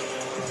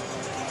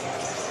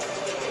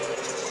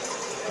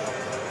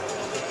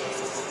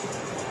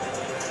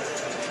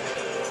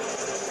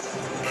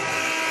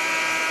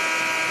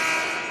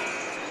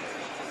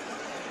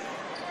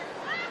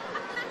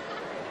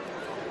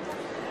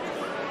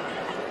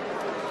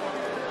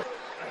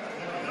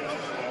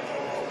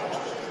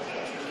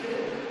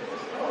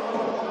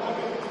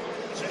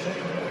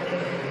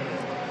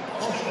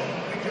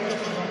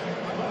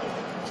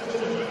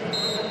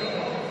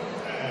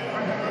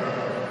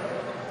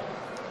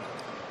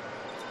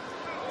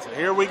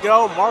 Here we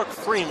go, Mark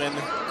Freeman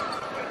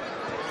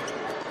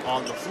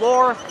on the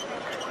floor.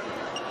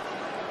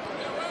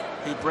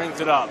 He brings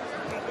it up.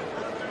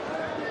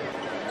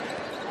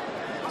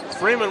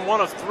 Freeman,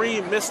 one of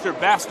 3 Mr.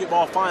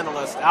 Basketball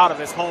finalists out of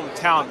his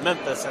hometown,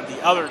 Memphis, and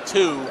the other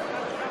 2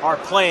 are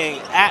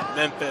playing at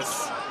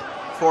Memphis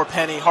for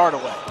Penny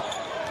Hardaway.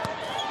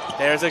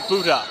 There's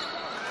Egbuka.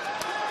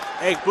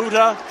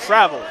 Egbuka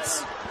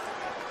travels.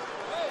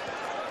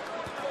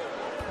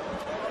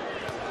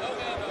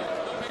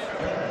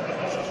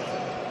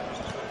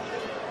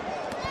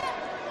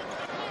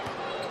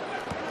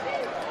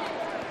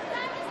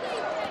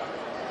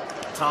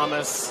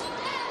 Thomas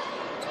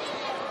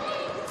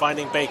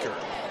finding Baker.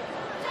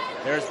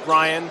 There's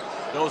Bryan.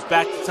 Goes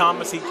back to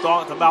Thomas. He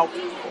thought about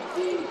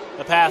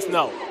the pass.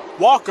 No.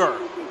 Walker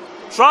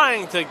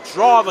trying to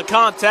draw the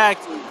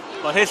contact,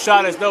 but his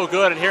shot is no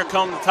good, and here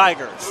come the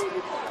Tigers.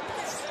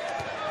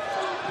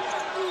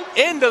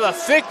 Into the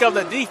thick of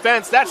the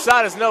defense. That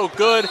shot is no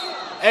good.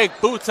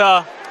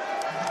 Egbuka.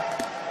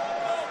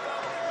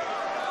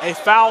 A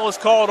foul is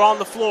called on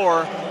the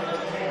floor.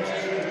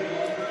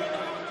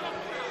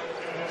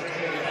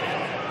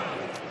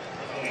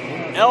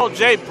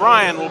 L.J.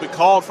 Bryan will be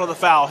called for the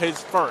foul,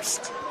 his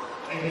first.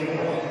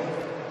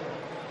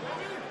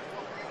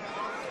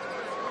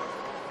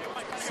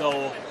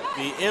 So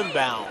the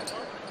inbound.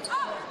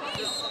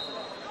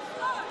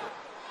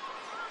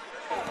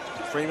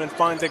 Freeman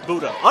finds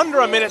Egbuka. Under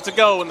a minute to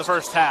go in the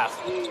first half.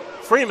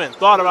 Freeman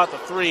thought about the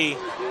three,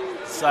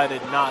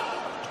 decided not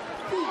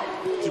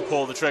to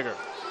pull the trigger.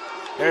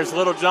 There's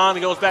Little John.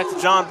 He goes back to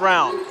John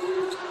Brown.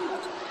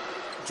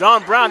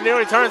 John Brown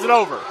nearly turns it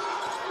over.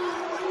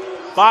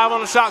 5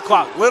 on the shot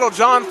clock. Little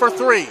John for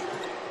 3.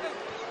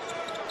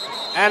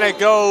 And it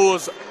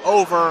goes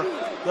over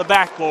the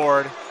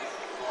backboard.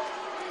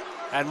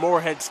 And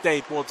Morehead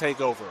State will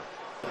take over.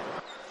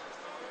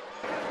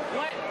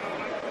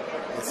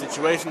 The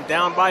situation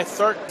down by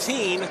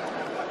 13.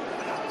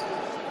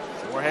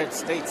 Morehead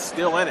State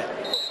still in it.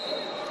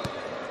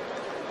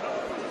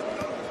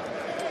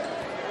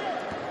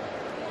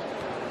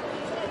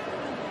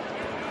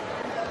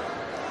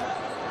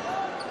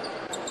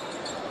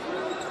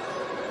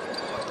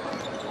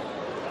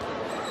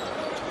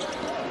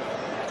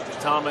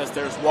 Thomas,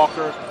 there's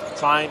Walker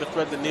trying to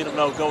thread the needle.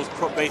 No, goes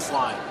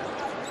baseline.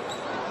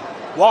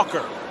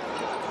 Walker,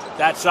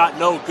 that shot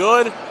no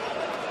good.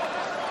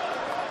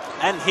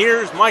 And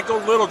here's Michael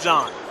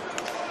Littlejohn.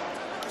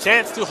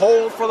 Chance to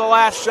hold for the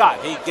last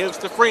shot. He gives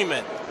to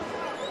Freeman.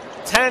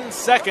 10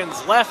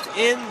 seconds left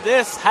in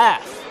this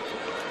half.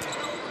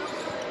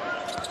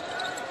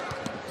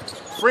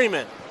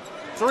 Freeman,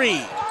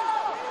 3.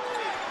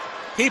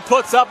 He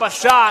puts up a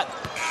shot.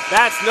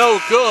 That's no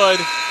good.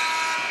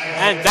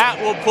 And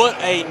that will put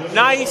a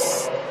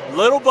nice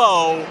little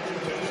bow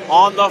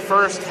on the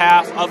first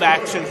half of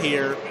action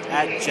here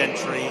at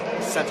Gentry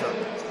Center.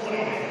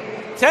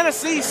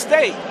 Tennessee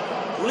State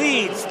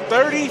leads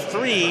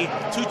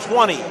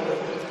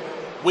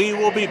 33-20. We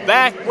will be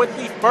back with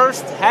the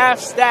first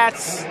half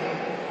stats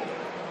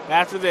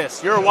after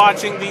this. You're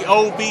watching the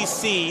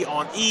OVC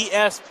on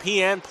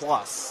ESPN+.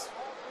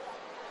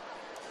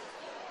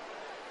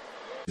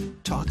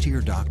 Talk to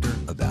your doctor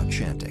about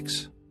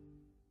Chantix.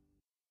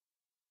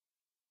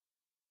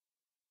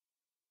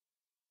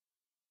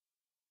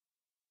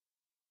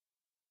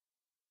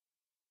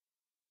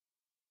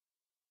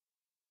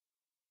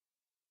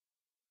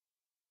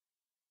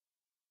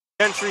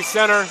 Gentry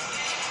Center.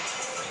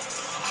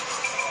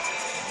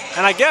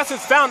 And I guess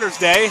it's Founders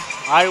Day.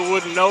 I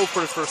wouldn't know,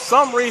 for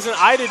some reason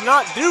I did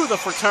not do the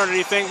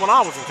fraternity thing when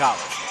I was in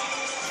college.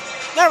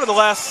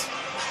 Nevertheless,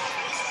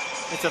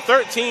 it's a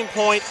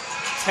 13-point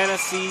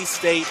Tennessee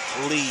State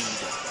lead.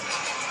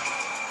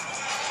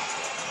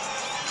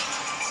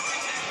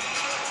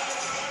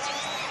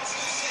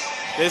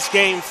 This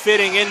game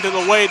fitting into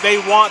the way they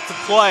want to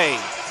play.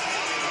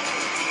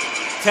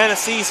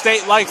 Tennessee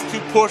State likes to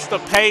push the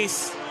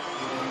pace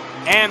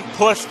and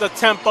push the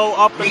tempo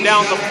up and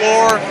down the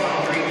floor.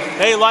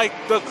 They like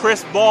the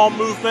crisp ball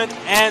movement,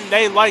 and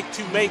they like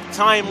to make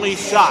timely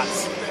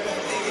shots.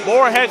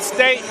 Morehead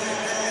State,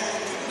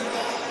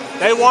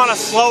 they want to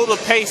slow the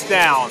pace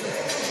down.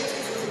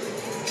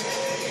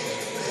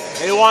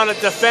 They want to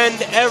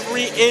defend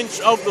every inch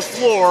of the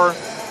floor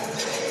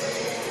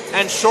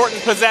and shorten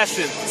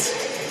possessions.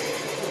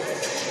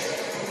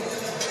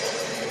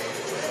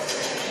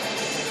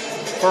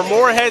 For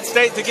Morehead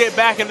State to get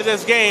back into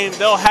this game,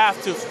 they'll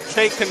have to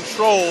take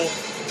control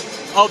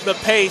of the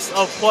pace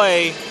of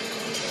play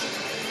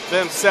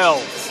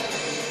themselves.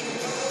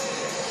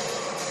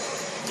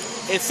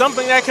 It's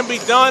something that can be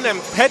done, and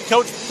head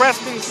coach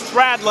Preston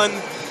Stradlin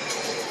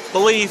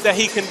believes that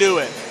he can do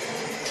it.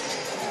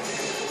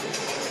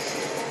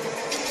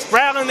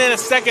 Stradlin in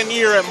his second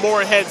year at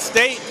Morehead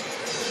State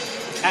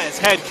as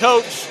head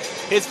coach,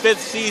 his 5th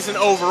season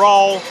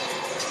overall.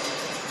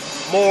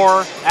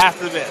 More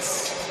after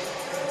this.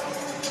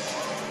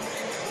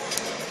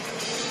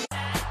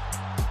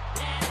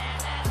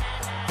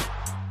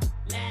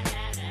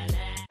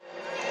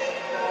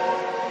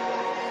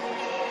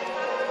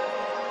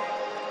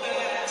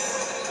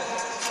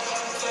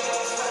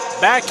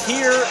 Back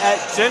here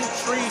at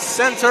Gentry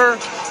Center,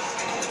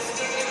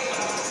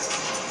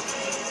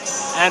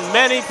 and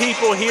many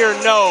people here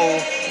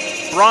know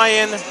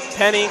Brian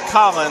Penny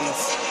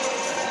Collins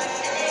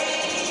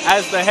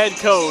as the head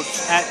coach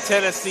at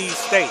Tennessee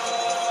State.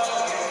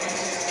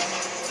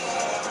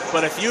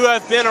 But if you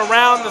have been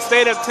around the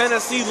state of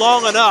Tennessee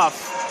long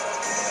enough,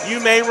 you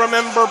may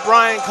remember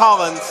Brian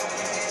Collins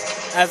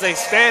as a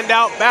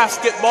standout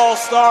basketball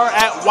star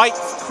at White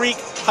Creek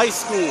High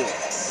School.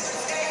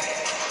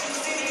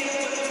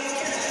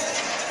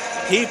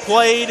 He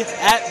played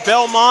at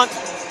Belmont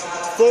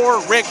for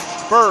Rick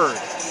Byrd,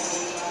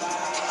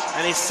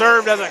 and he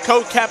served as a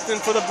co-captain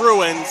for the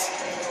Bruins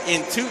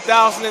in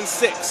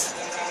 2006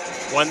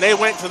 when they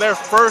went to their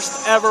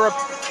first ever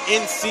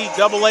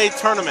NCAA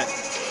tournament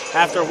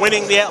after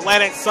winning the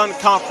Atlantic Sun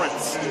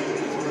Conference.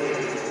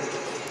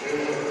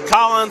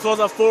 Collins was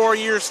a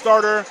 4-year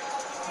starter,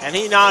 and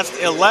he notched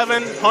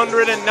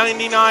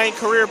 1,199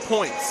 career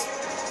points.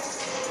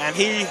 And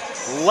he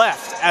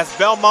left as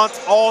Belmont's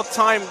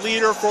all-time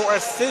leader for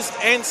assists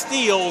and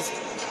steals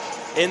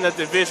in the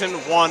Division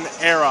I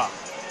era.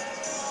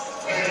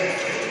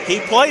 He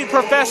played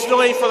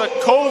professionally for the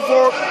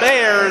Covert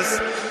Bears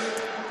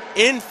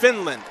in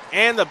Finland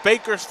and the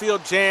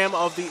Bakersfield Jam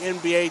of the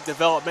NBA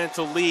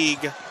Developmental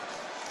League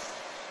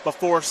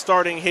before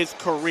starting his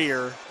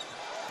career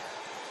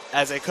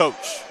as a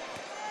coach.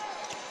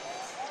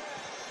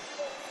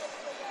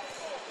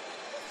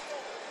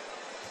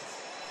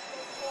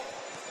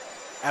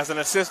 As an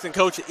assistant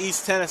coach at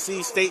East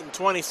Tennessee State in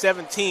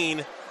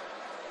 2017,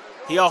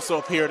 he also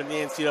appeared in the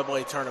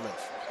NCAA tournament.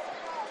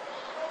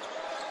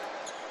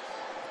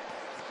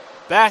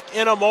 Back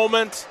in a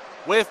moment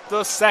with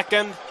the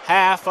second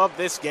half of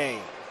this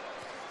game.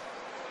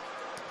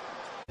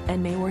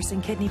 And may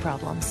worsen kidney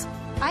problems.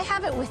 I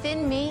have it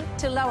within me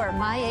to lower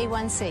my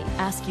A1C.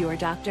 Ask your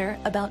doctor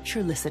about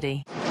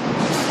Trulicity.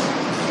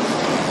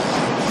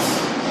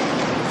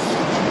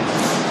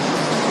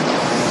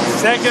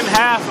 Second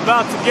half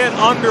about to get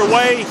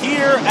underway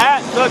here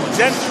at the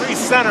Gentry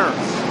Center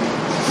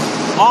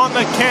on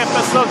the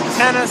campus of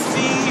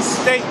Tennessee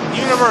State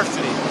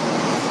University.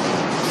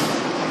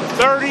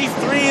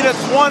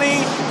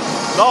 33-20,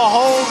 the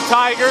home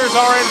Tigers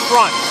are in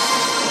front.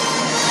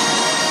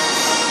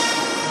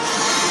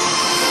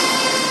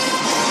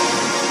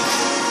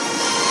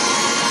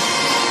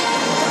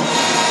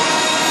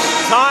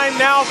 Time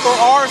now for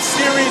our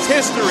series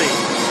history,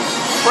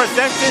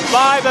 presented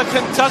by the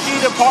Kentucky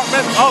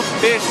Department of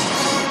Fish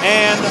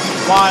and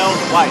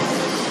Wildlife.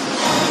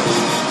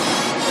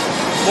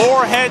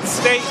 Morehead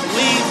State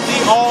leads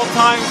the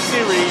all-time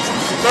series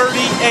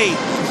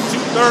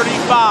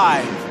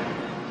 38-35.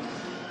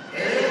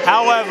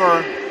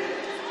 However,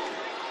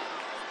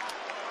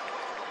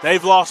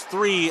 they've lost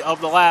 3 of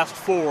the last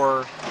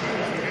 4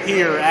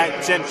 here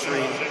at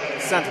Gentry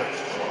Center.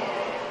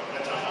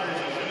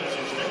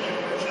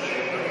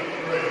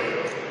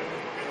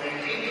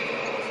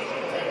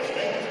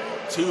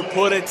 To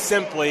put it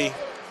simply,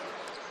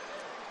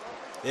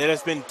 it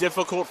has been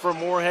difficult for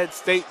Morehead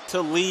State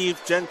to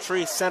leave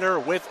Gentry Center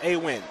with a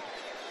win.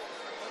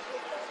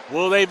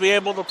 Will they be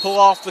able to pull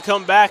off the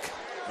comeback?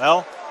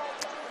 Well,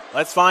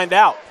 let's find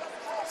out.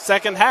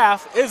 Second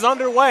half is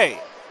underway,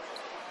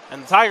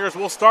 and the Tigers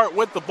will start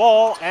with the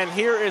ball, and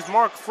here is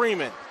Mark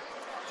Freeman.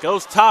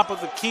 Goes top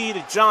of the key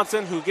to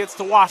Johnson, who gets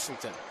to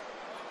Washington.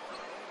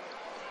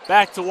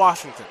 Back to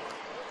Washington.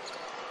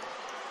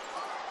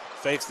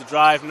 Fakes the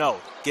drive, no.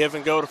 Give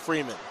and go to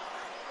Freeman.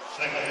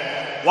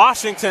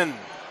 Washington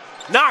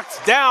knocks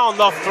down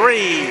the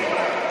 3.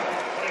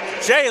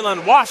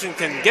 Jalen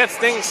Washington gets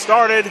things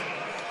started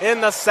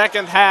in the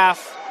second half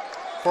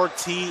for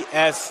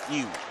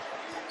TSU.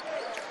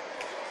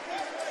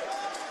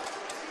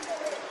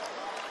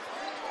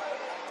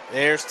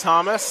 There's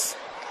Thomas.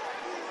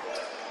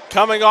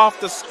 Coming off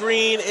the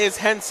screen is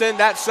Henson.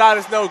 That shot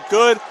is no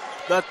good.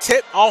 The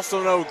tip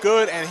also no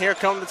good. And here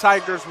come the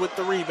Tigers with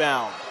the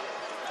rebound.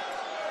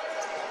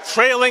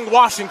 Trailing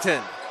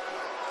Washington.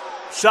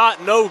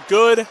 Shot no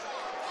good.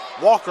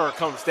 Walker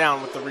comes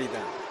down with the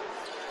rebound.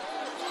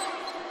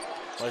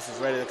 Place is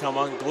ready to come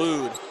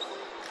unglued.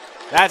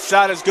 That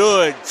shot is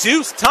good.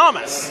 Juice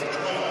Thomas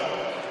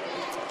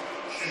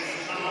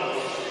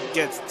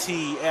gets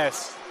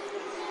TSU.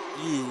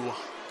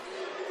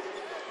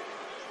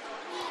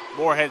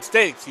 Morehead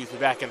State,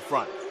 back in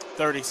front.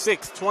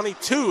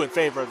 36-22 in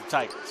favor of the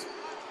Tigers.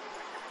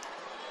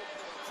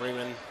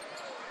 Freeman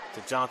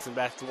to Johnson,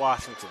 back to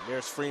Washington.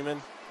 There's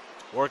Freeman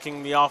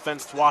working the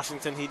offense to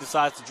Washington. He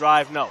decides to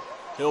drive. No.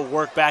 He'll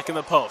work back in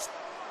the post.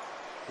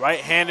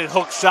 Right-handed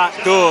hook shot,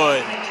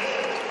 good.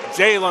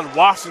 Jalen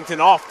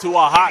Washington off to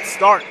a hot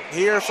start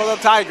here for the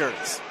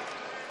Tigers.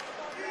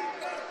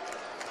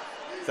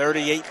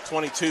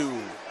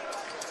 38-22.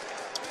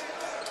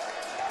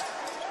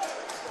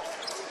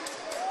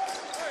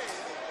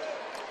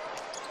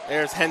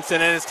 There's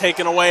Henson, and it's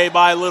taken away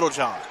by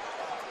Littlejohn.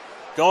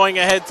 Going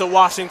ahead to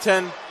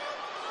Washington,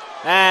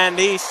 and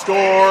he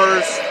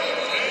scores.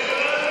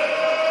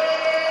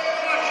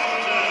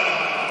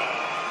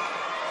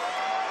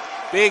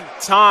 Big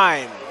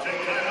time.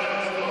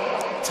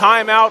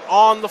 Timeout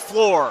on the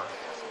floor.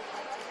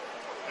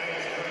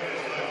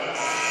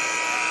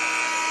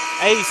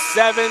 A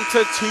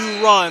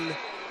 7-2 run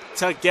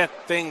to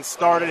get things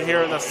started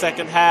here in the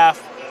second half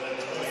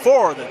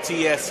for the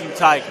TSU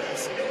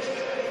Tigers.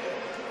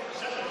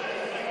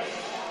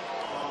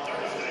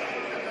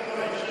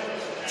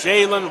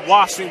 Jalen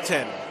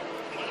Washington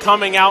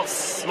coming out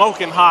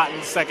smoking hot in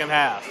the second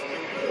half.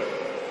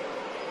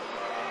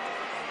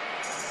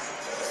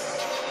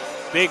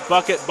 Big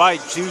bucket by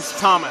Juice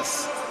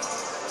Thomas.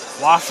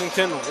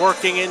 Washington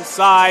working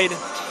inside.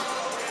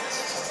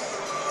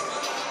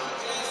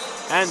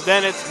 And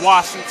then it's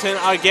Washington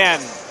again.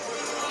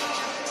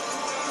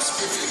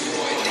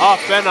 Up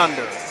and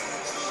under.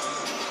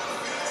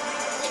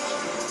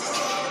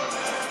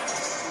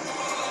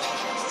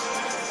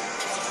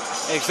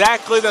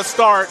 Exactly the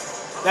start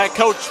that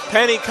Coach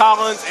Penny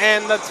Collins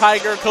and the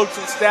Tiger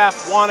coaching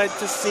staff wanted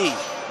to see.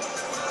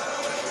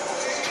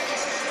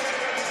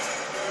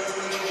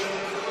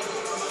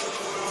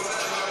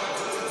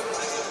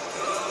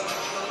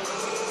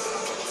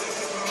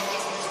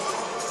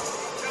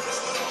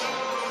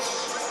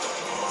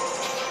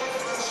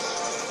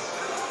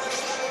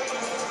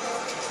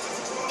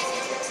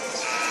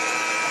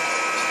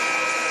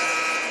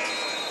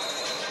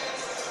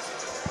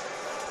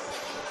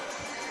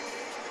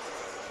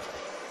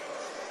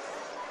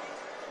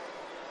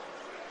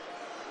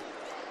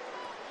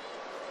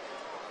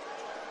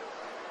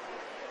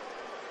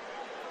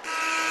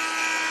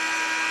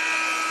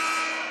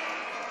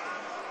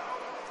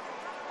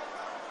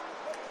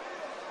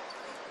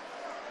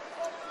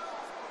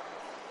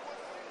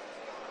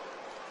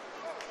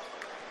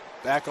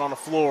 Back on the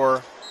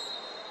floor.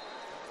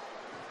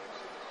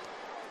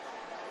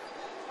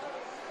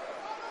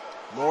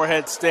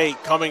 Morehead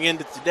State coming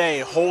into today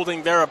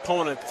holding their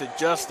opponent to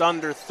just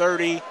under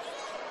 33%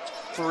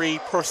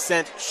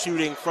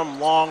 shooting from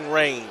long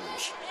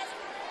range.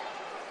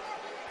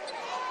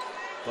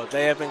 But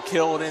they have been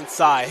killed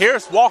inside.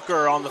 Here's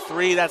Walker on the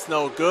three. That's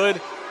no good.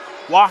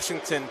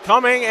 Washington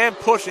coming and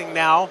pushing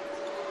now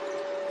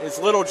is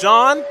Little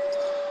John.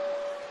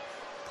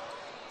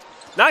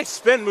 Nice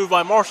spin move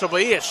by Marshall,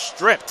 but he is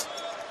stripped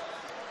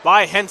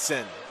by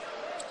Henson.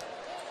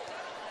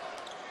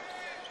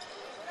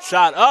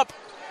 Shot up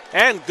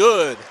and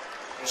good.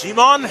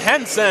 Jimon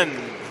Henson.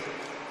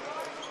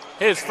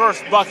 His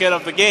first bucket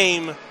of the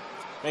game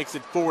makes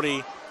it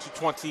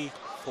 40-24.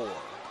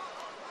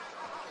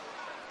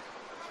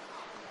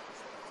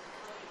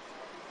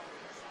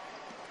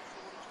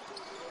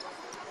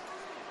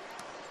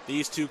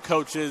 These two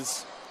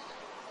coaches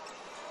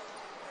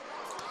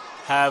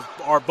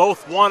are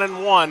both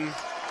 1-1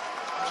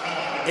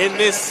 in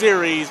this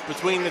series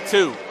between the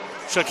two.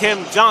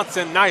 Shaquem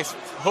Johnson, nice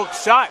hook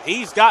shot.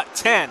 He's got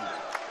 10.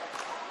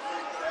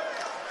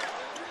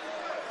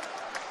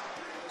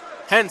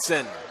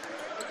 Henson.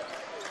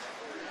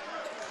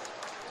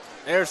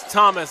 There's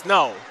Thomas.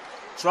 No.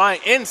 Trying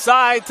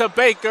inside to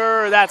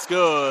Baker. That's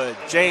good.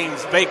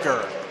 James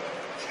Baker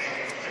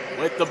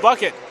with the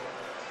bucket.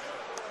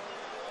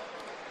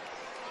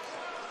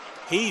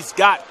 He's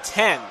got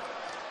 10.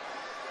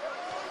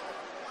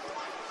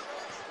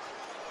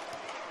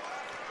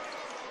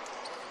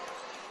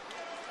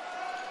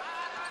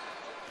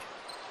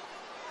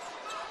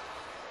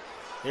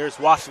 Here's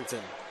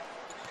Washington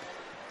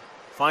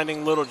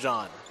finding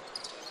Littlejohn.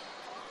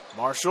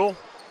 Marshall.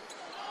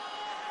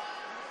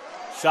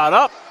 Shot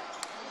up.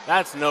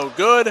 That's no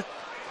good.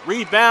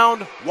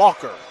 Rebound,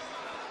 Walker.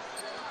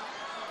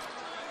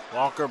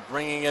 Walker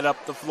bringing it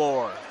up the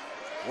floor.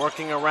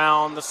 Working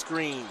around the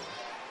screen.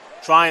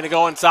 Trying to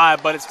go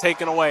inside, but it's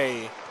taken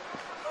away.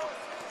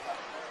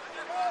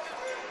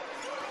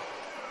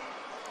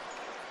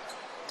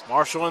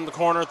 Marshall in the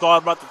corner,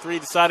 thought about the three,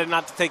 decided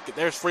not to take it.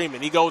 There's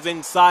Freeman. He goes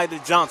inside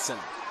to Johnson.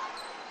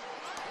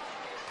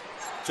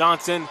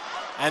 Johnson,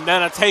 and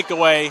then a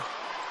takeaway.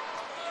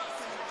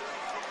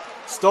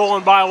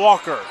 Stolen by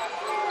Walker.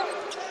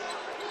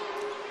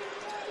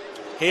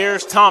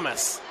 Here's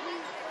Thomas.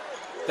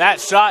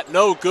 That shot,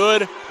 no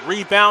good.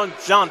 Rebound,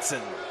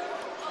 Johnson.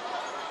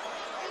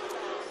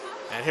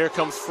 And here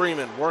comes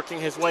Freeman, working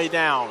his way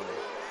down.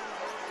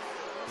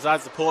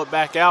 Decides to pull it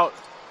back out.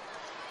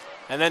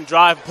 And then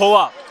drive, pull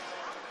up.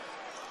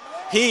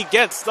 He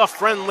gets the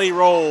friendly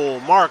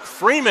roll. Mark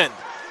Freeman,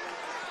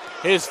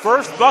 his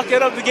first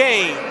bucket of the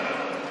game.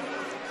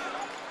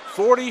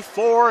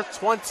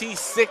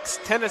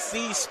 44-26,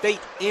 Tennessee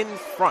State in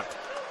front.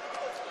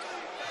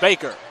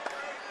 Baker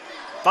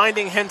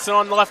finding Henson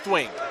on the left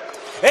wing.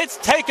 It's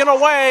taken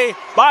away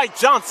by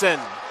Johnson.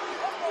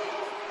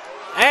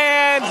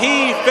 And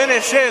he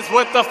finishes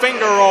with the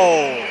finger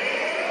roll.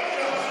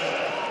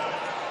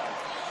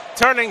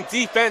 Turning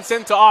defense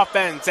into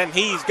offense, and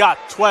he's got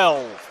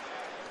 12.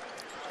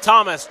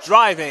 Thomas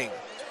driving.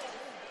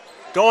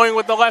 Going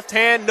with the left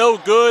hand, no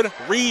good.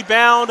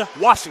 Rebound,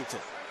 Washington.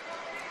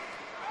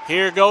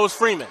 Here goes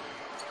Freeman.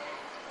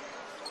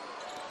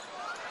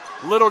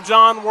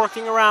 Littlejohn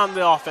working around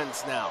the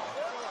offense now.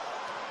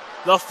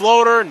 The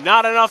floater,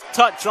 not enough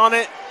touch on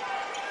it.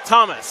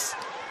 Thomas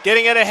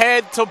getting it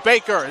ahead to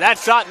Baker. That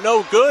shot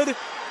no good.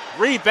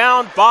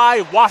 Rebound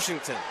by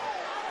Washington.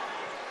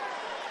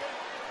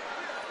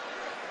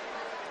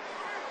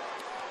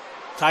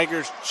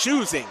 Tigers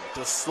choosing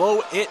to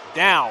slow it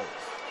down.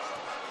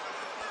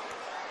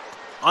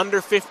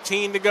 Under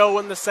 15 to go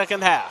in the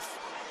second half.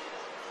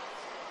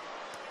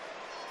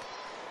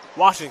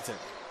 Washington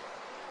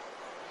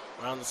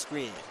around the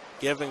screen.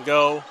 Give and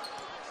go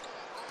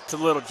to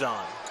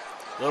Littlejohn.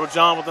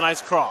 Littlejohn with a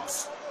nice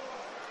cross.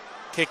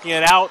 Kicking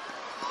it out.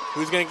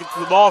 Who's going to get to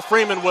the ball?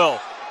 Freeman will.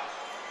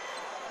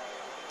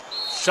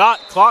 Shot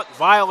clock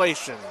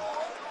violation.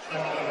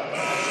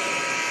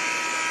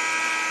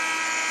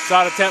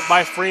 Shot attempt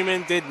by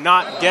Freeman did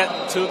not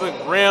get to the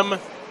rim.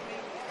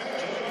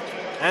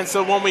 And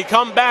so when we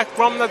come back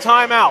from the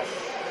timeout,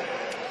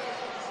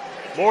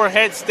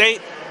 Morehead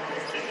State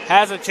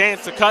has a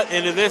chance to cut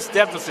into this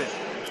deficit,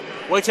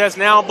 which has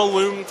now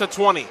ballooned to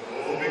 20.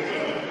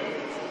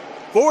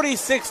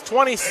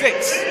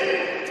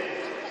 46-26.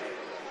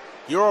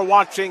 You're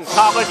watching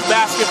college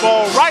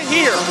basketball right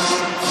here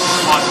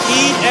on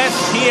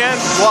ESPN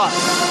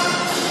Plus.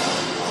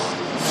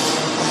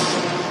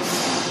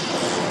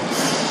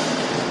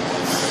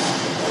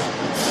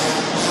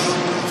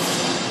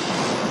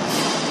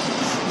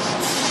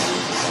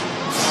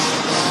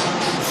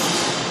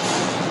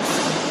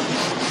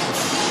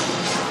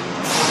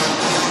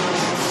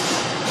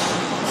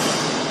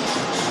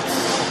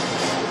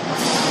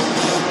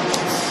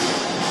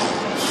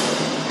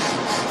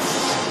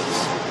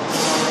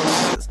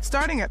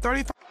 Starting at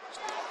 35.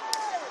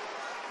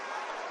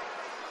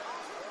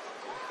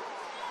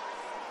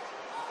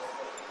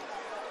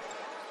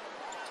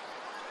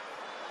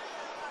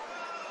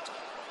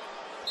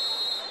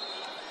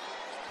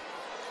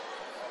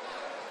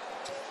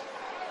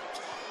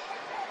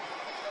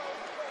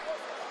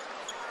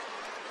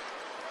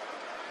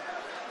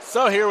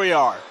 So here we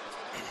are.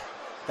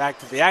 Back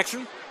to the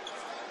action.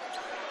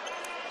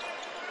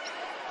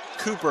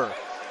 Cooper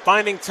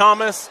finding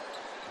Thomas.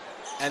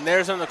 And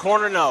there's in the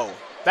corner, no.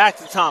 Back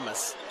to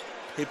Thomas.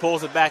 He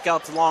pulls it back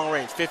out to long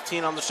range.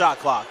 15 on the shot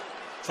clock.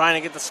 Trying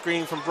to get the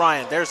screen from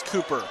Bryan. There's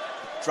Cooper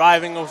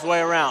driving his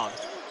way around.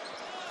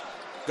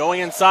 Going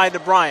inside to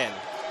Bryan.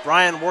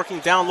 Bryan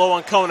working down low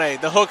on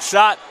Kone. The hook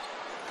shot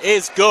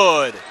is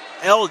good.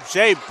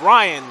 L.J.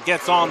 Bryan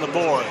gets on the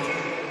board.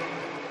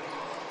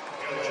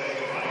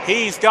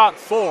 He's got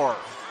 4.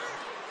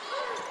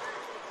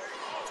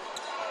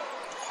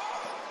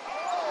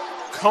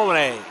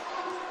 Kone.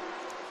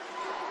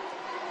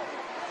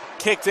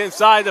 Kicked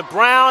inside to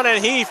Brown,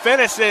 and he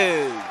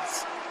finishes.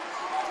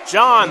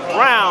 John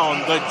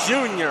Brown, the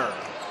junior,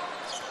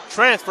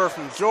 transfer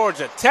from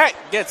Georgia Tech,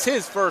 gets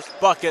his first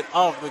bucket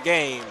of the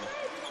game.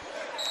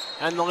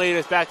 And the lead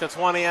is back to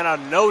 20 and a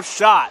no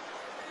shot.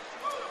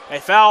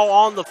 A foul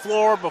on the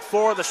floor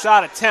before the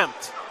shot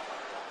attempt.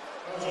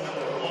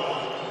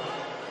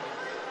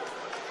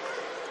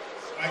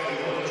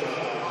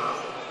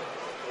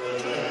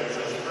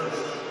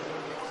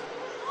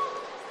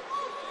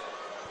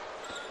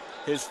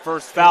 His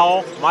first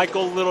foul,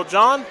 Michael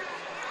Littlejohn.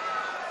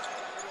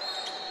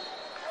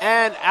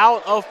 And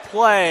out of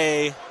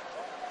play.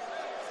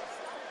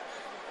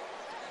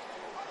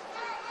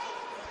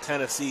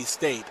 Tennessee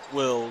State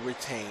will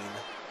retain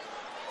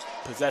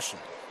possession.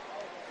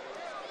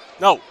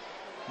 No,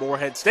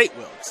 Morehead State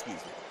will, excuse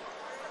me.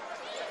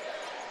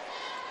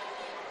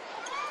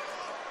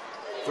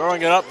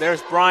 Throwing it up,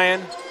 there's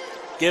Bryan.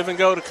 Give and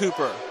go to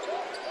Cooper.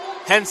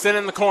 Henson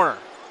in the corner.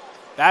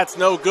 That's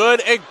no good.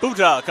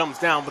 Egbuka comes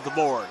down with the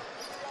board.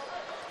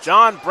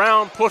 John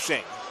Brown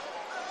pushing.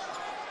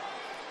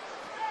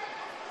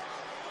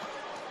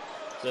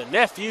 The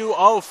nephew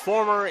of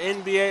former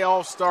NBA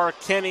All-Star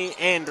Kenny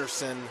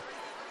Anderson.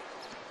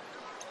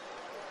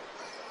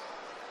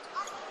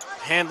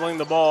 Handling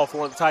the ball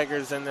for the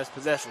Tigers in this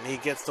possession. He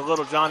gets to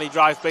Littlejohn. He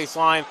drives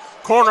baseline.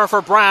 Corner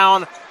for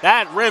Brown.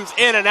 That rims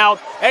in and out.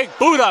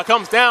 Egbuka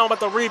comes down with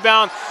the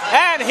rebound.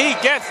 And he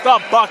gets the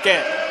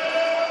bucket.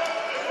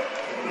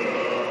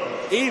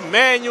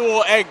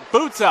 Emmanuel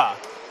Egbuka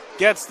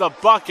gets the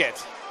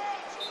bucket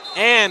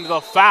and the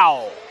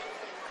foul.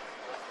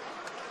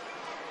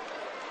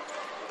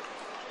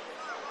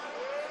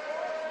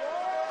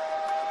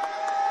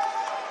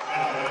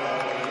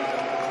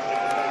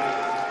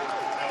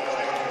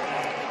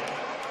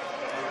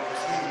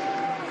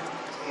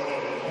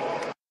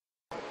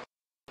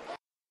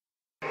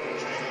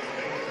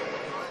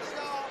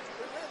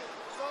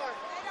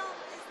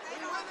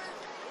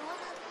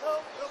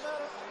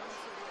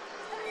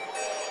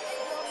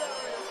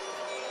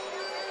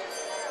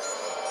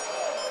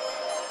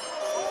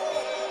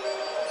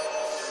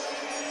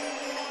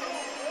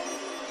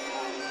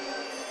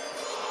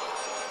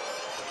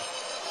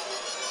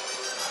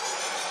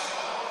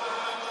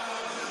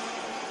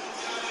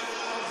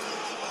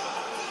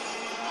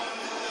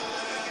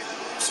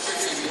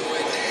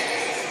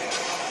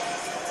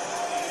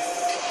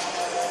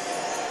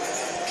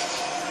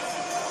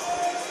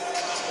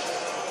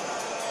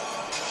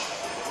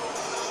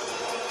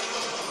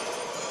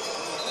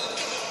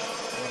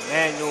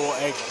 Emmanuel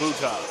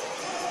Egbuka.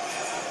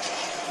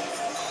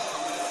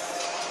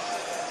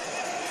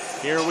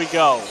 Here we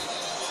go.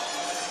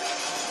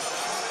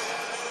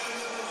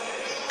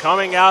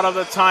 Coming out of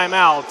the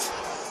timeout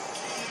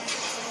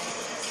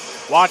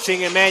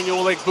Watching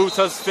Emmanuel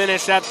Igbuta's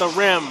finish at the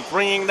rim,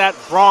 bringing that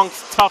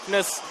Bronx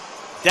toughness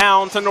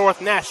down to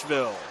North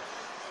Nashville.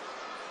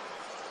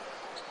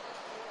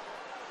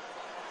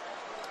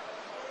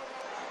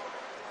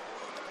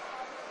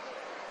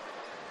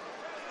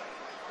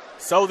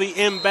 So the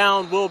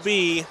inbound will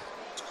be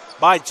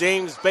by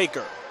James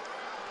Baker.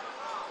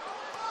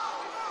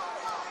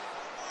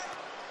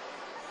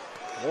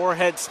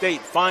 Morehead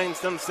State finds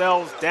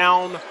themselves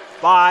down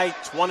by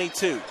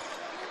 22.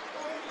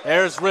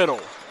 There's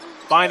Riddle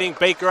finding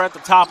Baker at the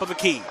top of the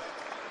key.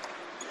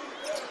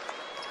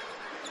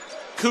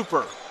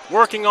 Cooper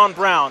working on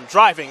Brown,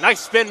 driving, nice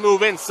spin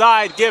move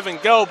inside, give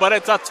and go, but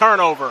it's a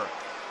turnover.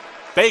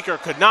 Baker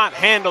could not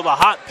handle the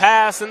hot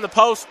pass in the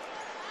post.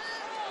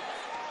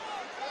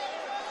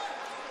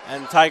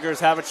 And Tigers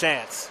have a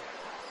chance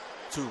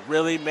to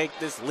really make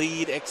this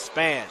lead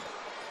expand.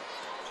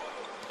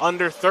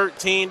 Under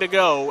 13 to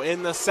go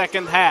in the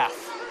second half.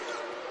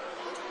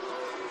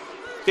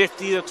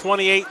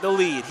 50-28 the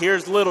lead.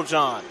 Here's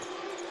Littlejohn.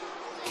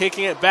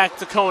 Kicking it back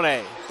to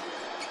Kone.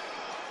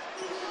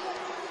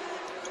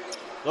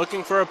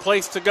 Looking for a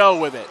place to go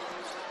with it.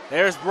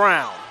 There's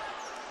Brown.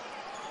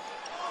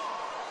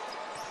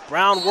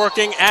 Brown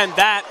working, and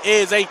that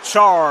is a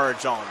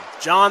charge on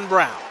John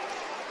Brown.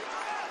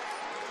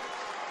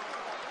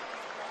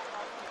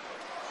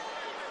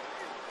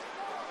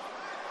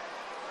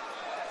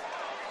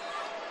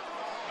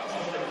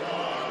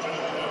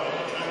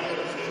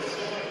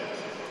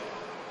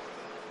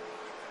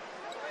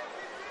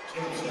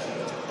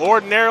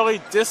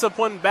 Ordinarily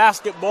disciplined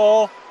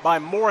basketball by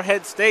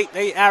Morehead State.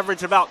 They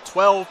average about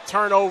 12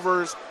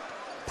 turnovers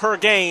per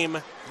game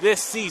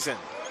this season.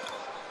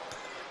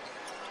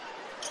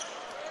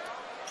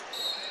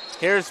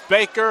 Here's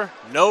Baker,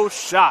 no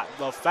shot.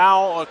 The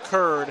foul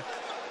occurred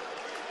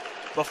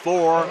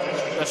before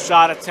the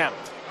shot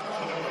attempt.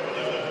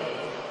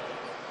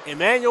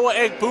 Emmanuel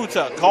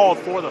Igbuta called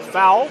for the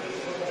foul.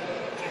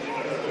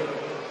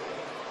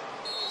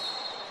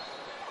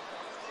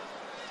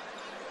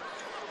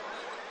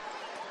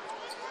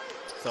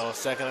 So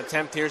second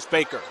attempt, here's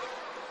Baker.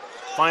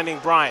 Finding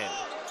Bryant.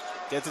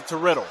 Gets it to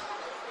Riddle.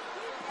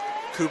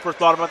 Cooper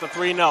thought about the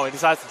three, no. He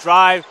decides to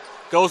drive,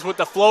 goes with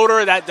the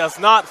floater, that does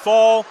not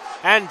fall.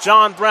 And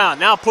John Brown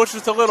now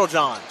pushes to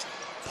Littlejohn.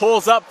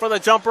 Pulls up for the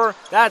jumper,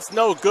 that's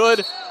no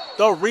good.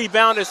 The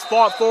rebound is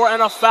fought for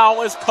and a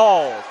foul is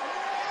called.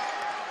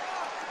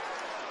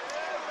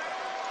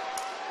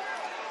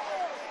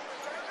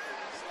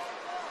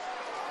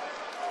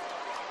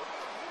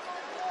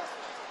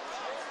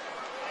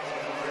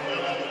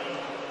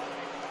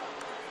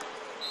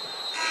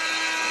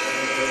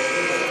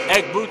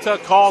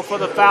 Igbuta called for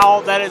the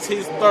foul. That is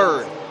his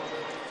third.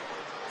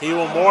 He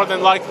will more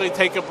than likely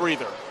take a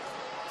breather.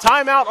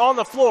 Timeout on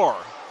the floor.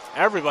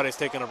 Everybody's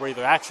taking a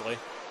breather, actually.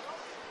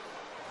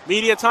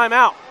 Media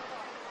timeout.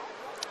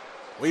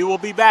 We will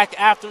be back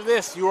after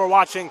this. You are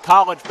watching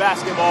college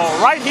basketball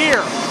right here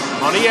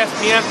on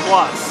ESPN+.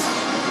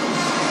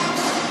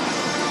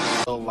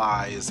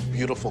 Lies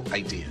beautiful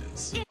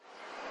ideas.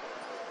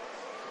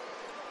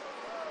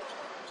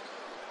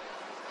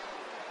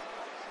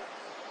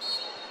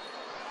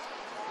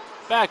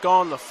 Back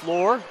on the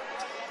floor.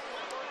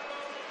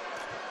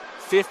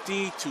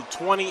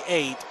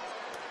 50-28.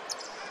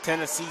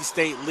 Tennessee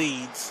State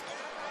leads.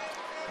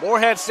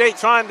 Morehead State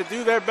trying to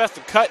do their best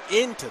to cut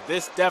into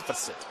this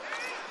deficit.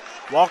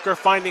 Walker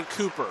finding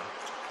Cooper.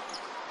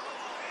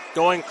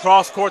 Going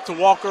cross court to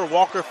Walker.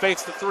 Walker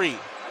fakes the three.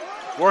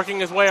 Working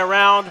his way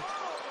around.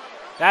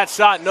 That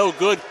shot no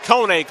good.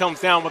 Kone comes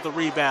down with the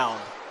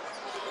rebound.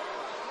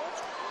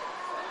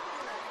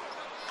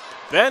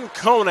 Ben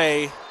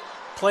Kone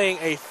playing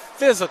a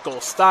physical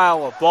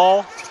style of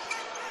ball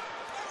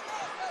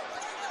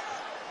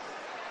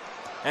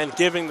and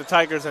giving the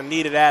Tigers a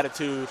needed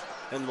attitude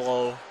in the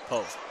low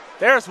post.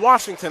 There's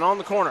Washington on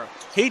the corner.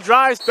 He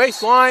drives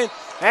baseline,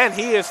 and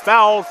he is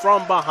fouled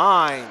from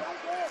behind.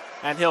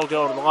 And he'll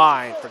go to the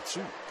line for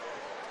two.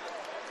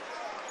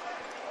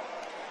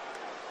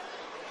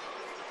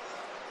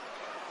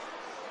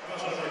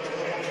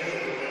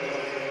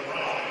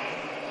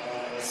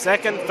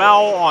 Second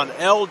foul on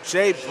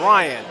L.J.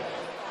 Bryan.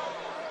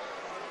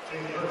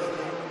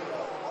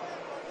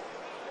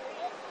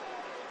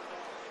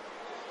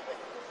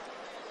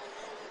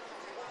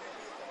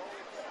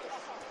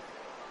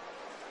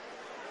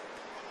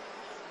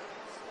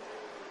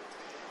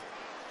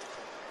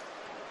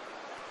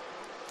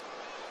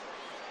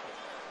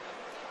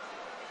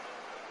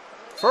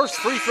 First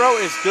free throw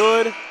is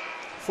good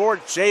for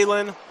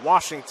Jalen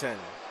Washington,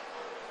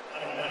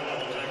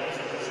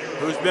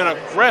 who's been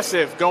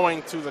aggressive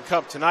going to the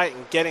cup tonight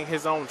and getting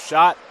his own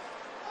shot.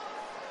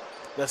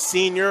 The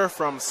senior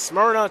from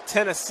Smyrna,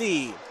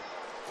 Tennessee,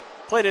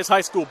 played his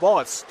high school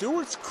ball at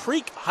Stewart's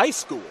Creek High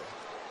School.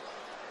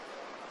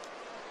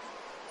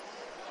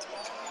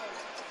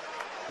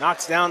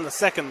 Knocks down the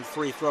second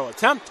free throw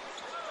attempt.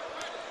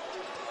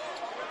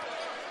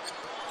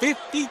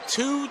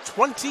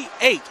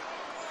 52-28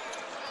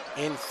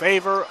 in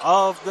favor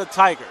of the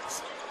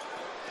Tigers.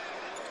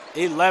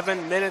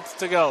 11 minutes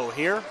to go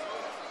here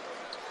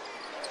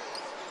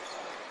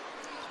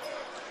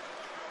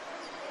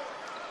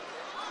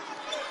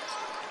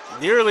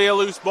Nearly a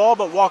loose ball,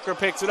 but Walker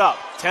picks it up.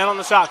 10 on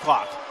the shot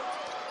clock.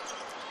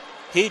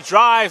 He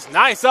drives,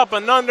 nice up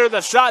and under.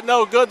 The shot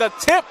no good. The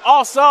tip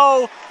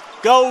also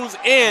goes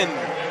in.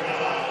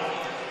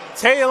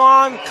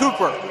 Talon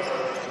Cooper.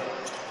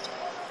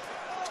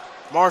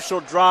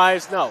 Marshall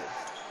drives, no.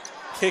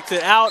 Kicks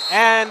it out,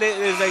 and it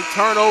is a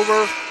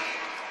turnover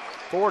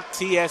for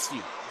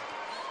TSU.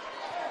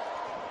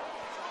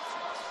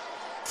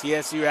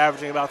 TSU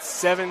averaging about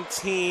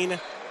 17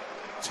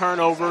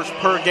 turnovers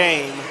per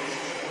game.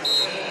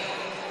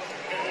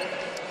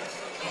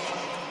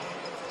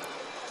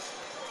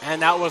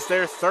 And that was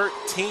their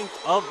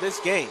 13th of this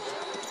game.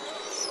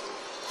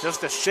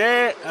 Just a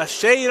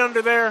shade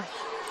under their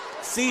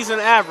season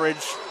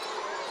average,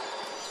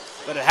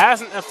 but it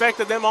hasn't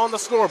affected them on the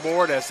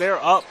scoreboard as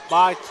they're up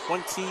by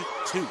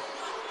 22.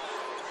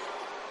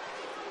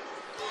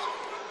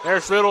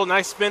 There's Riddle,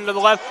 nice spin to the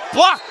left,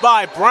 blocked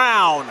by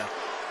Brown.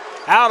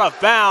 Out of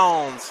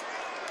bounds.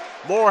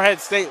 Morehead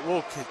State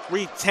will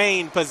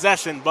retain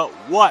possession, but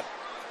what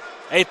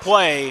a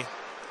play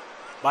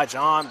by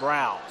John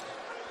Brown.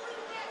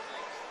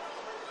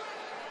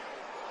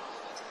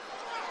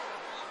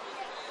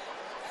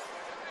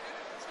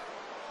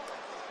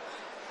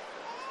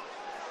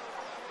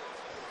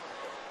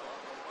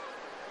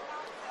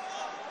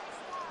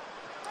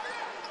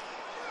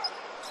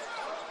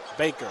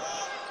 Baker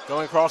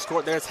going cross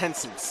court. There's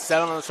Henson.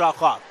 7 on the shot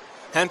clock.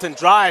 Henson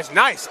drives.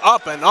 Nice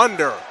up and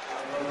under.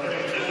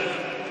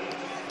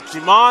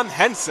 Jimon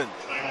Henson.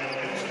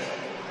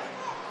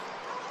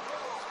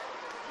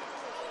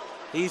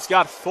 He's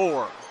got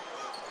 4.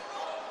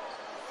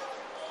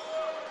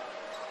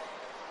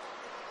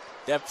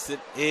 Deficit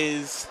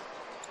is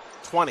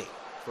 20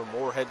 for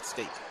Morehead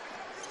State.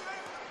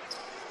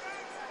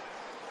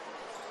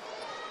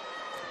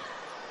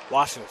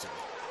 Washington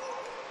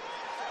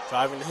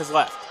driving to his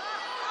left.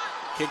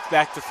 Kicked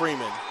back to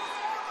Freeman.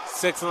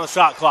 6 on the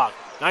shot clock.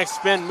 Nice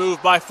spin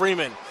move by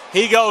Freeman.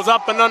 He goes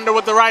up and under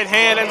with the right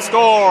hand and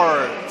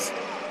scores.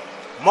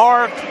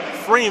 Mark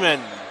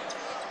Freeman.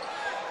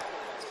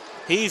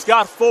 He's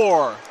got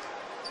 4.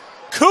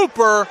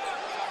 Cooper,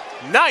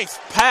 nice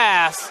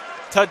pass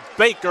to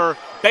Baker,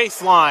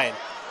 baseline.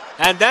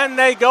 And then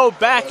they go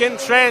back in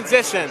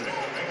transition.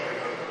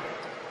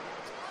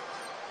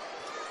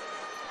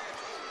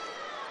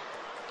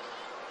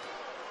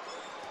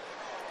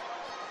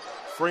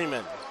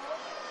 Freeman.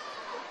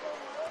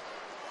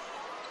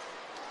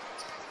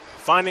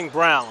 Finding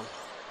Brown.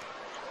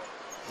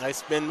 Nice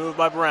spin move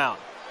by Brown.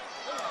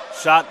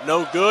 Shot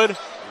no good.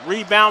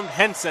 Rebound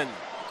Henson.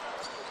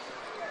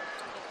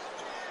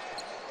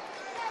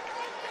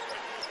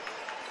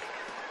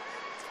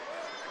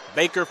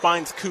 Baker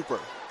finds Cooper.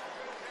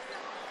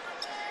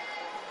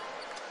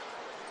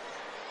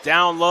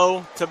 Down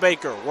low to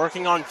Baker,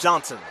 working on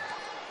Johnson.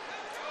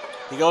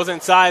 He goes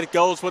inside,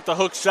 goes with the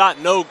hook shot,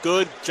 no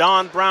good.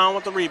 John Brown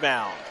with the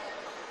rebound.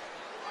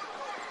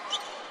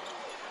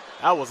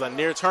 That was a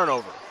near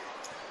turnover.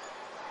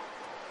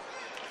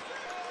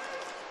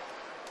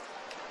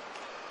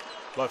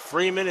 But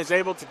Freeman is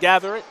able to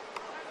gather it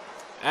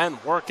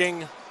and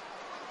working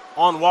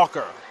on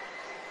Walker.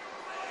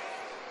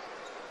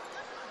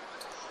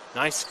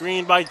 Nice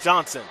screen by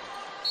Johnson.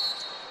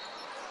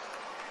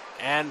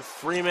 And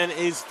Freeman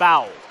is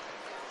fouled.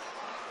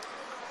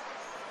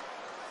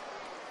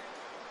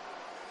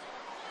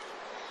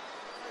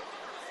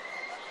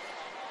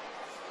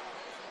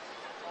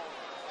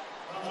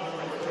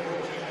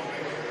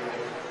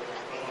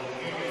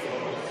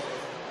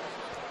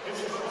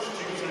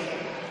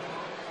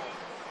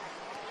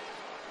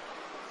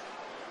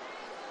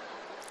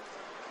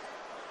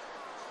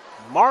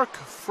 Mark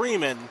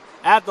Freeman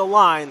at the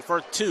line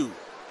for 2.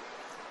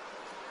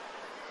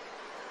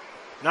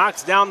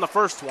 Knocks down the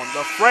first one.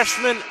 The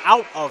freshman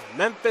out of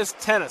Memphis,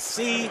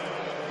 Tennessee.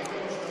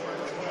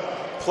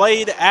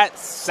 Played at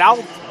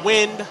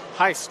Southwind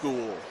High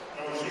School.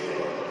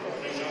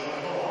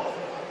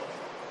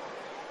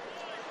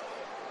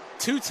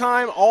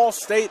 2-time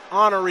All-State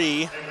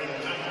honoree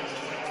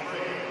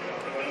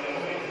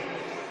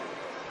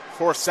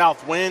for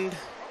Southwind.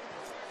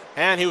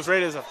 And he was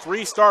rated as a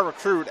 3-star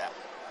recruit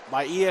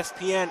by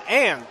ESPN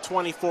and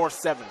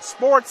 24/7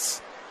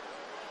 Sports.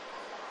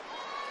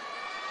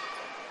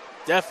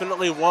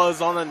 Definitely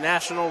was on the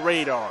national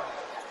radar.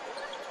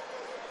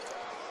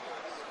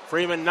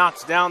 Freeman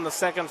knocks down the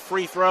second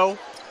free throw.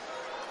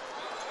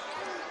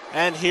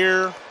 And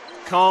here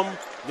come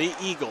the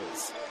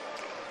Eagles.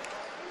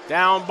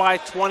 Down by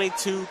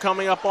 22,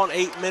 coming up on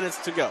 8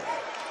 minutes to go.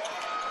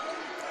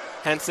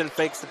 Henson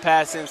fakes the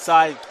pass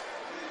inside,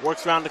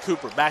 works around to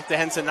Cooper. Back to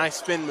Henson, nice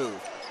spin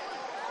move.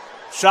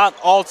 Shot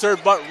altered,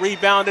 but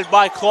rebounded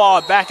by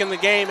Claude. Back in the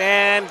game,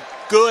 and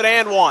good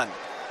and one.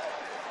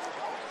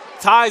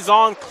 Ties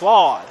on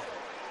Claude.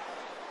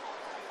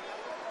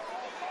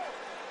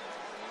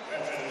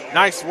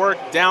 Nice work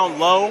down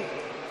low.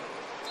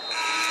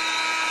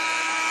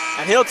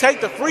 And he'll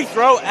take the free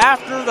throw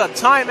after the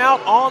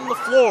timeout on the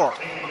floor.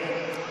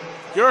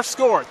 Your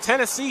score,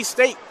 Tennessee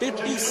State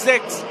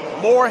 56,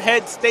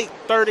 Morehead State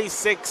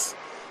 36.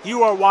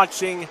 You are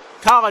watching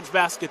college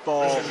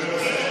basketball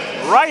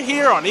right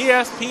here on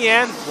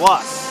ESPN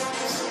Plus.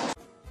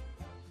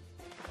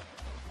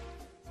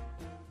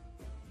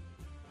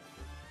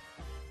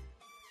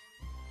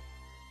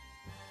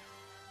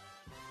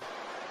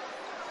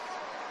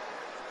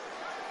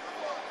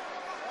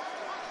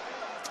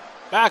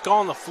 Back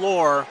on the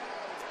floor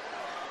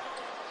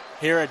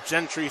here at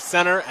Gentry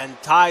Center, and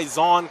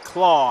Tyzon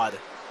Claude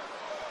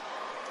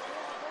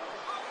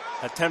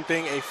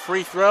attempting a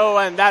free throw,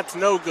 and that's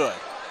no good.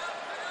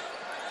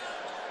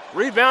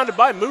 Rebounded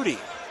by Moody.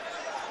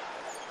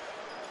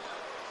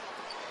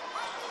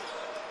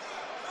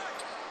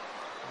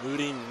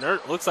 Moody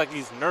looks like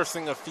he's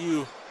nursing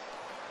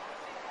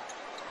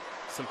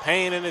some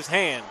pain in his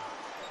hand.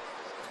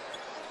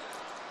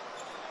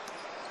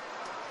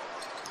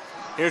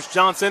 Here's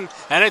Johnson,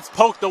 and it's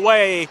poked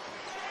away.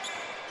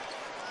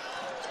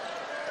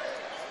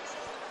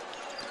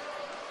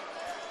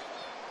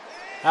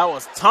 That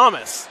was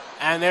Thomas.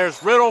 And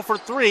there's Riddle for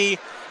three,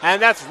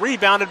 and that's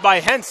rebounded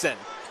by Henson.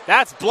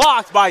 That's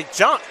blocked by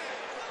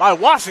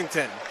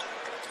Washington.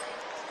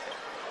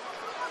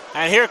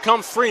 And here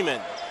comes Freeman.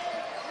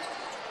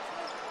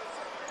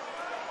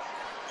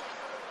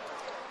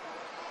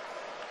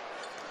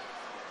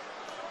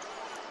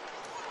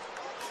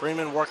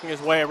 Freeman working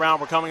his way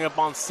around. We're coming up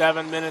on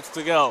 7 minutes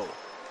to go.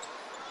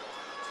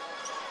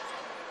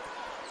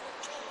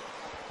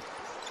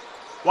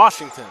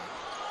 Washington.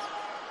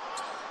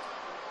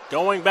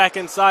 Going back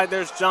inside,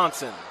 there's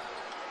Johnson.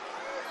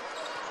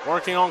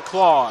 Working on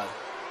Claude.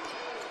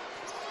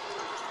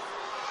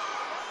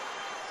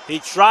 He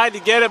tried to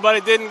get it, but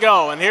it didn't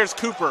go. And here's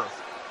Cooper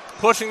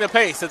pushing the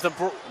pace. It's a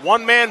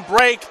one-man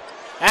break,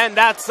 and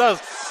that's a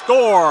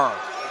score.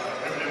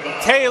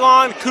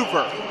 Talon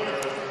Cooper.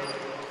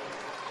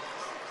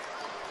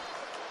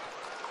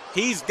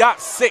 He's got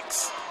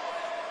 6.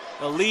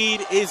 The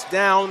lead is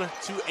down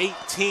to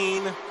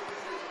 18.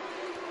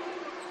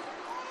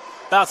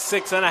 About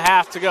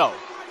 6.5 to go.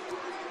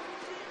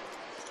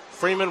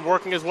 Freeman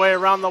working his way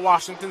around the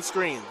Washington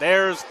screen.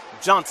 There's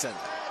Johnson.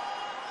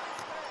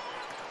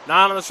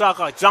 9 on the shot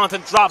clock.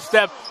 Johnson drop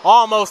step.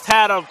 Almost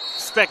had a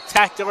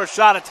spectacular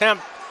shot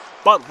attempt,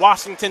 but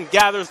Washington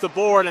gathers the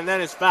board and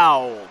then is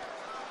fouled.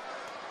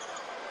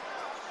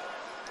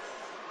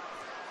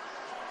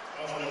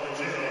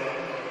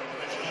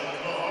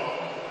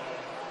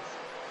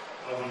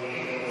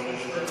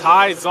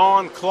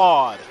 Tyzon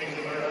Claude.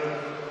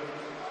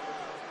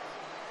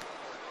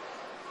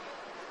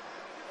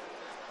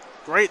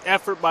 Great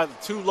effort by the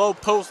two low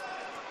post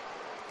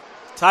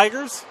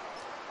Tigers.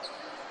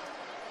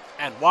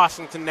 And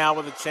Washington now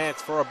with a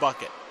chance for a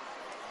bucket.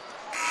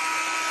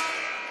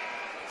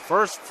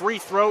 First free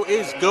throw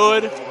is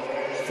good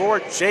for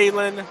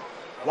Jalen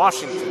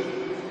Washington.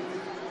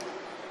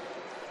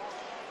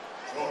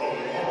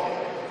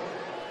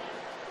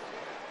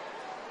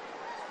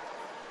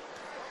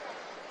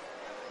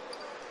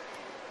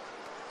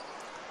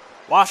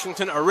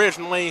 Washington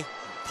originally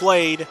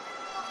played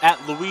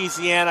at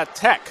Louisiana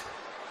Tech.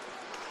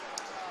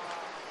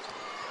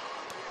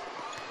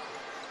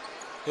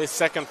 His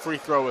second free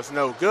throw is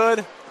no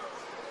good.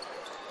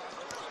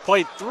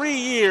 Played 3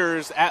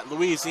 years at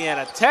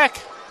Louisiana Tech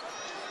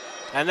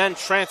and then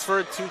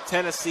transferred to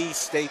Tennessee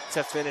State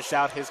to finish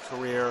out his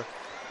career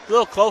a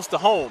little close to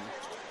home.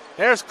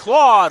 There's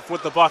Claude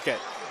with the bucket.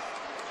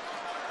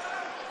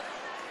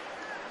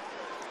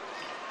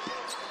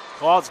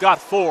 Claude's got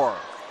 4.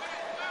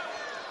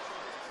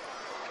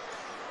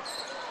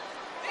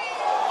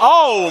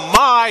 Oh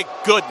my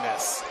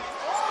goodness.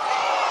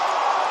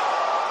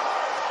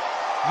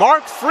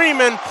 Mark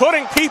Freeman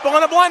putting people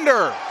in a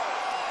blender.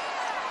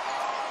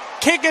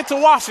 Kick it to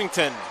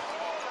Washington.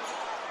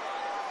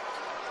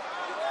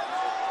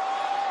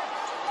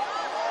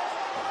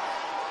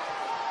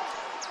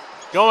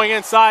 Going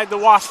inside to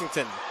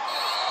Washington.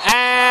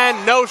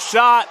 And no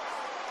shot.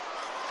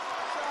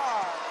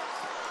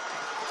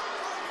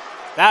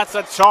 That's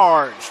a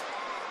charge.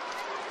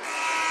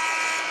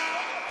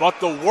 But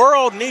the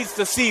world needs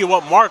to see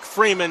what Mark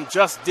Freeman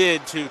just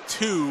did to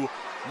 2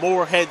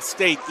 Morehead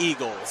State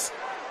Eagles.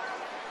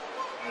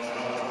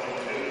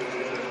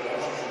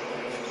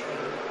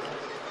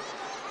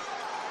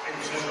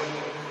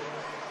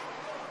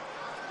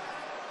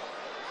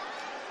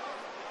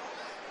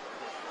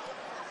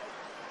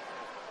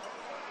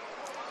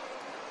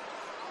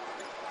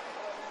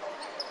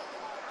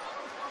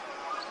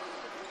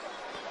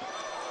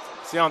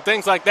 See, on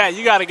things like that,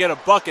 you got to get a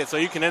bucket so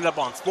you can end up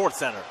on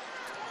SportsCenter.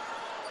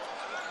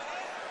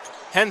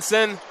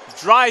 Henson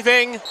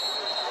driving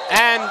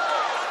and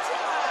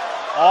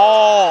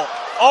all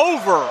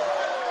over.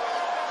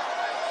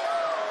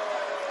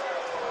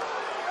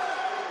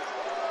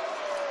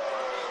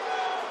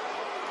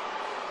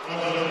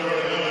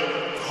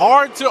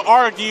 Hard to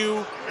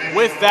argue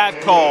with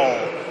that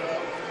call.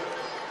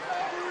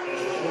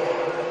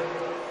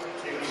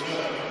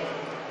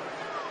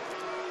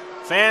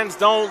 Fans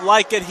don't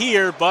like it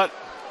here, but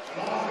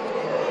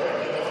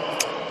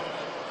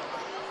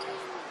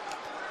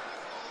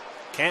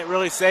can't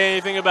really say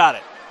anything about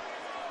it.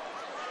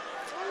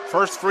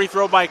 First free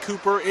throw by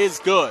Cooper is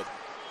good.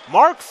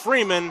 Mark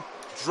Freeman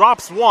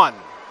drops one.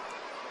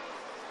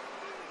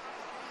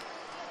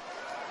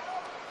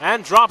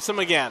 And drops him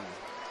again.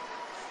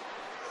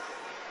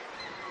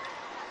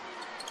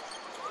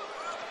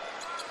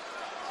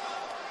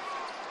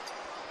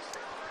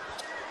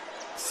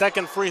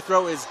 Second free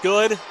throw is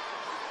good.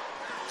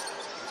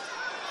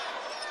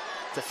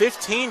 It's a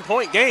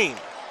 15-point game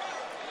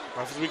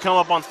as we come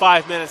up on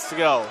 5 minutes to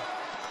go.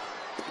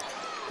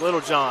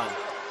 Littlejohn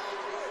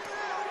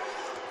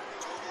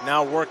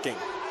now working.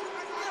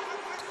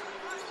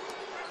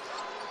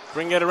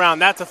 Bring it around.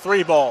 That's a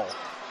three ball.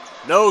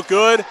 No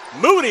good.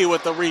 Moody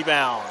with the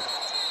rebound.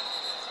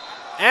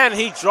 And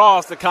he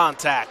draws the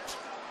contact.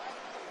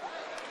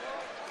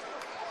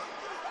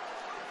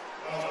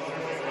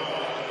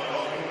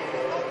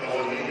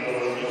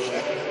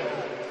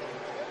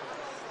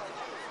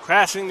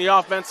 Crashing the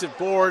offensive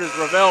board is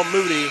Ravel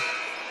Moody.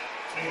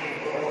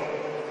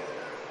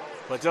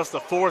 But just the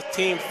fourth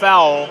team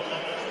foul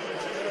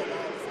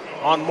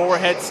on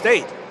Morehead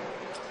State.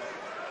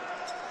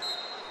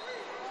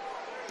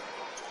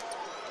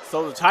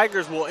 So the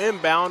Tigers will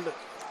inbound,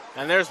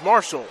 and there's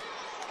Marshall.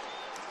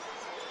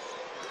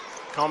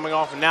 Coming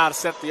off now to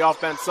set the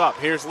offense up.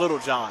 Here's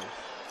Littlejohn.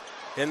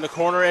 In the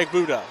corner,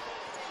 Egbuka.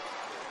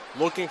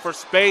 Looking for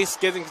space,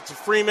 getting to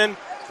Freeman.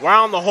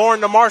 Round the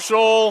horn to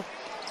Marshall.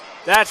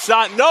 That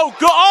shot, no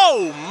good.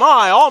 Oh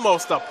my,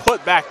 almost a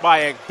putback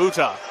by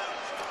Egbuka.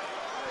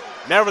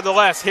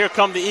 Nevertheless, here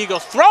come the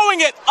Eagles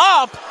throwing it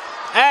up,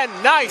 and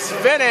nice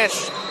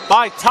finish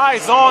by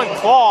Tyson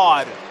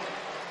Claude.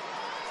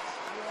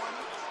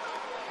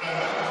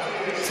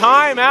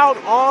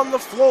 Timeout on the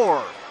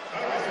floor.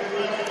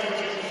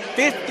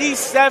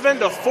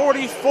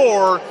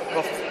 57-44.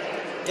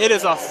 It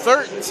is a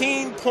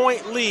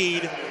 13-point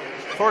lead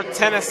for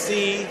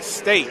Tennessee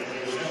State.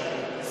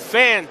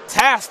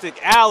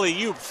 Fantastic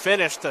alley-oop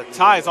finish to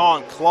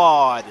Tyson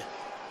Claude.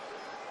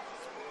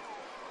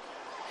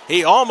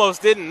 He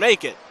almost didn't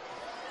make it.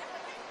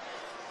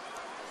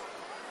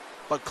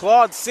 But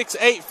Claude's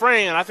 6'8"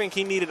 frame, and I think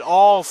he needed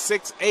all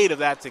 6'8" of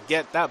that to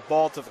get that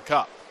ball to the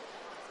cup.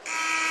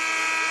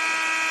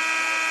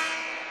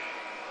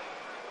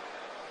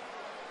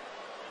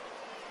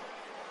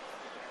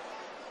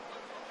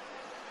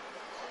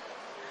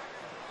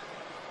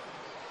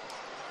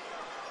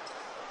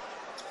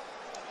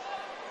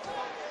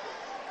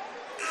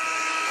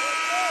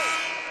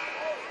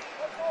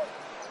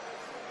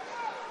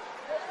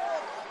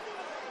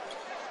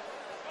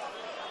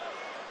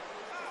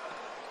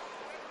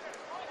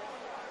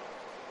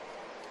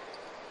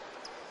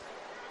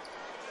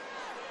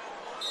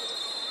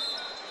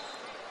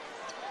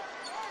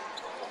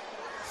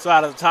 So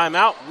out of the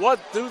timeout, what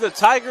do the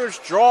Tigers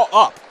draw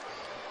up?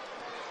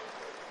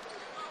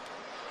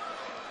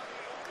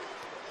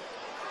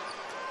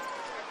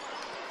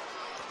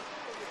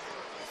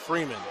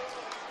 Freeman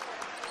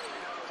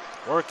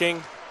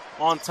working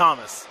on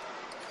Thomas.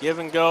 Give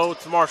and go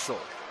to Marshall.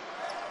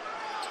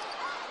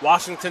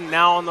 Washington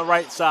now on the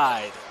right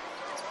side.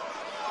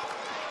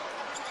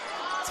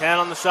 10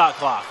 on the shot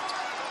clock.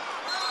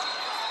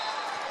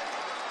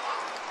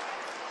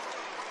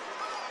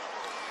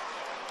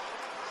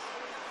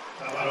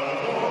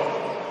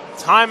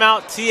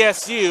 Timeout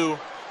TSU.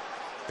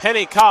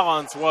 Penny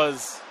Collins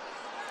was,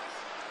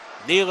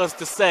 needless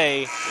to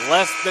say,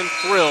 less than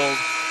thrilled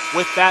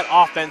with that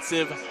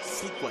offensive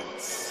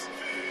sequence.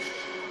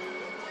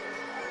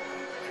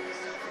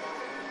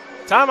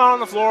 Timeout on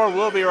the floor.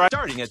 We'll be right.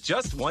 Starting at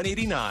just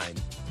 $1.89.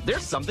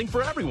 There's something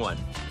for everyone.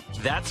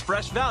 That's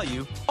fresh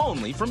value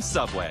only from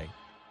Subway.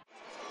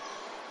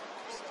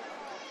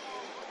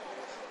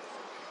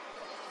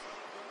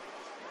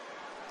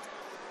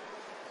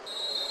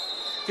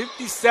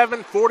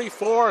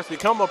 (57-44) as we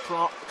come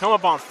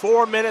up on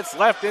 4 minutes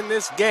left in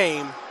this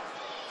game.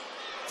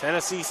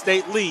 Tennessee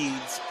State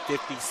leads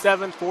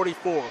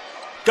 57-44.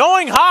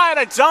 Going high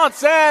to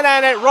Johnson,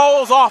 and it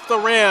rolls off the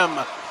rim.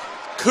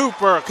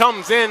 Cooper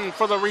comes in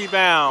for the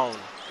rebound.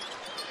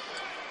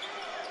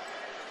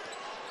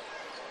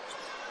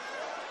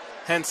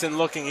 Henson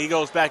looking. He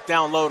goes back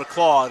down low to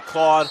Claude.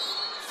 Claude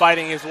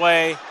fighting his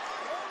way,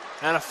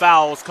 and a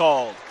foul was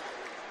called.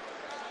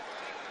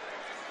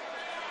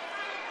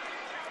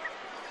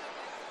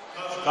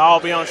 Foul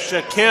will be on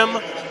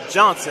Shaquem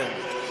Johnson.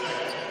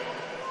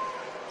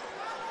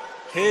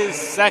 His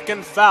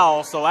second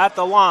foul, so at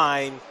the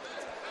line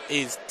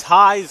is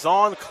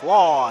Tyson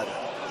Claude.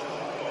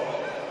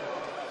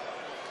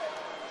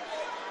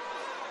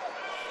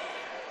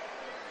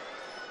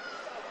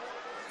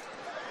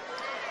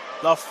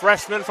 The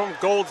freshman from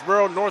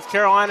Goldsboro, North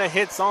Carolina,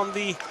 hits on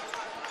the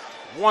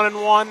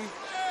 1-and-1.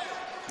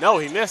 No,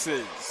 he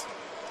misses.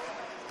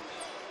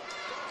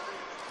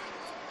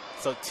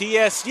 So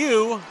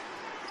TSU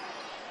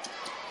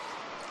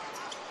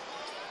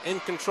in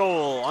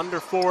control, under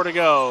 4 to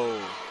go.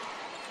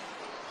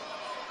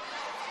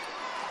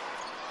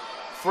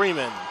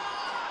 Freeman.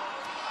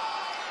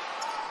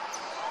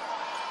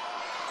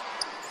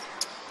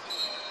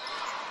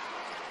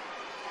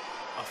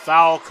 A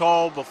foul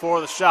called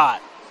before the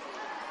shot.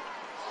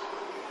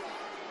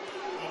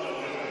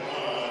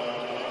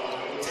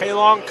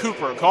 Taylon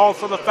Cooper called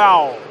for the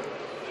foul.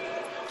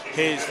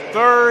 His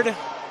third, and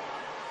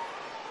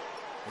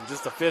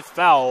just the fifth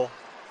foul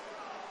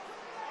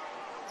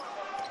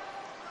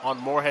on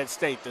Morehead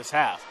State this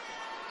half.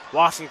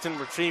 Washington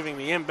retrieving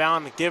the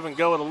inbound, the give and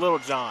go to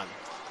Littlejohn.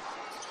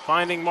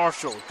 Finding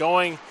Marshall,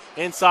 going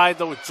inside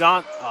the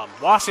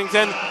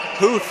Washington,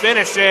 who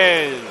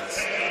finishes.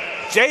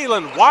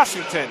 Jalen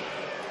Washington,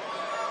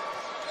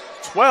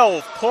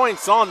 12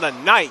 points on the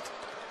night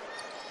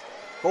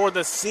for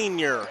the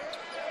senior.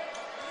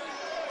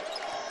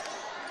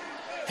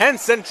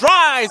 Henson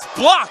drives,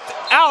 blocked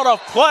out of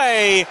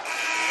play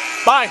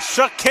by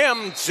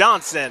Shaquem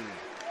Johnson.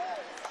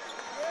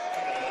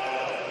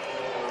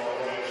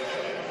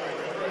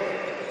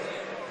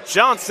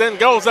 Johnson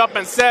goes up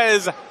and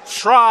says,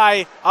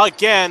 "Try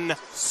again,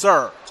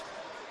 sir."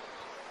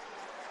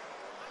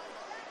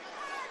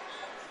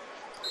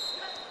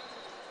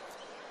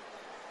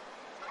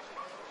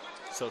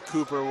 So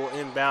Cooper will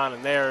inbound,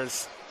 and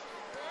there's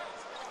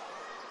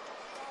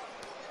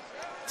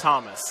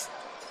Thomas.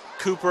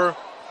 Cooper,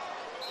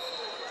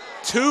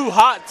 too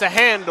hot to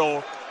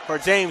handle for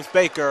James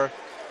Baker,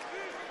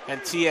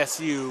 and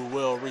TSU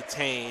will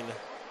retain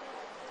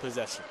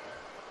possession.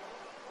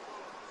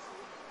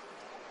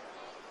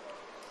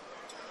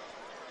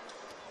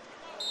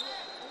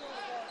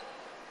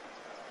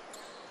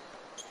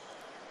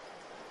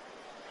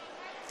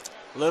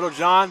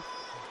 Littlejohn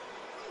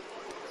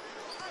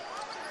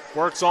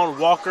works on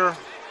Walker.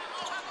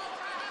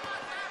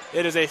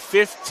 It is a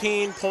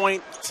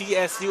 15-point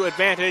TSU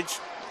advantage.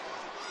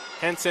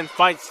 Henson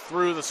fights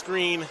through the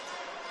screen.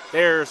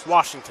 There's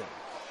Washington.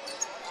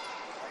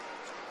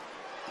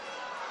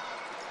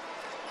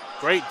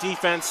 Great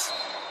defense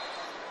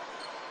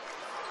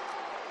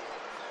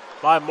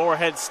by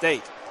Morehead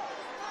State.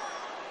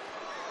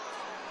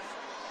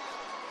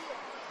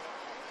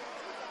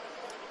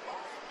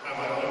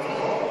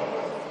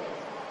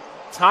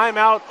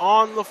 Timeout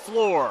on the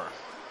floor.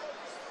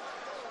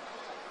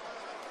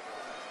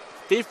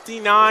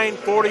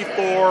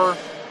 59-44,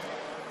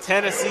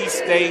 Tennessee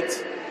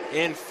State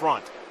in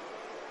front.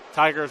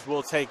 Tigers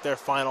will take their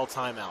final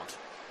timeout.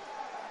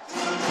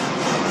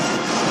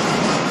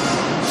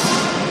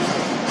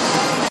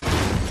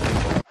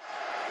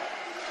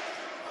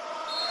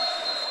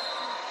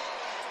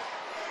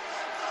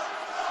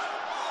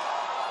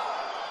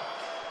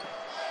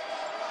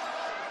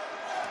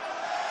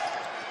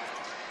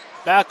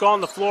 Back on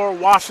the floor,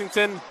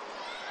 Washington.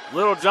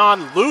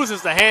 Littlejohn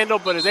loses the handle,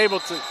 but is able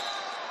to.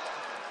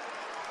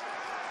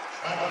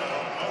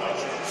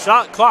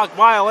 Shot clock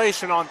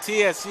violation on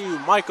TSU.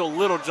 Michael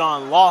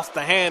Littlejohn lost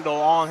the handle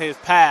on his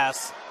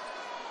pass,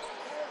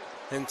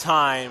 and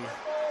time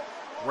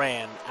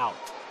ran out.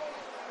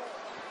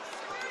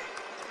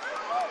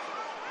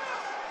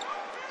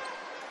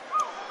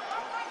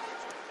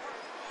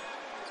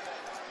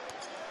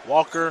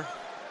 Walker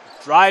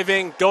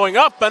driving, going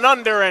up and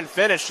under and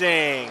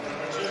finishing.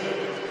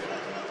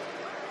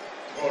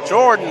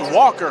 Jordan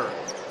Walker.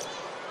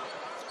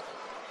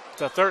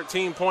 It's a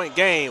 13-point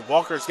game.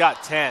 Walker's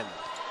got 10.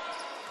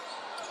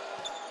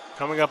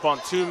 Coming up on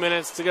 2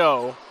 minutes to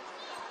go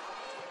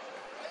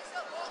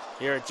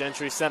here at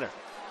Gentry Center.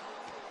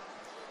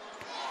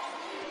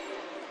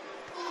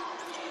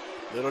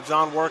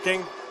 Littlejohn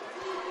working.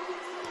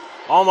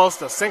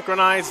 Almost a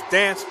synchronized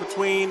dance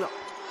between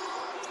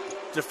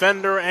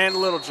defender and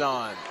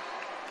Littlejohn.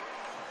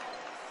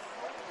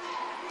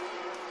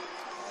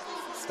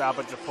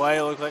 Stoppage of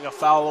play, looked like a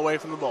foul away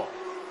from the ball.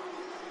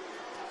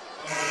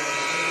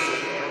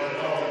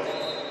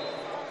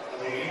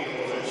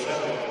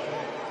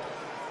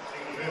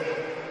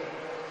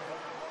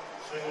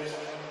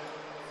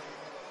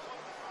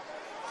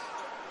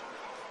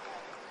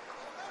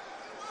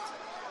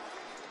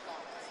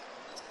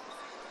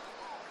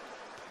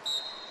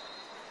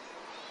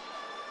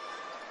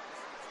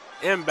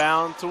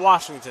 Inbound to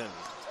Washington.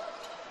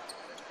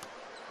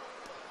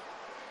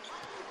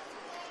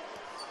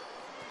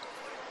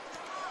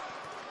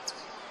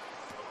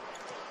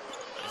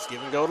 Let's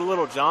give and go to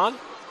Littlejohn.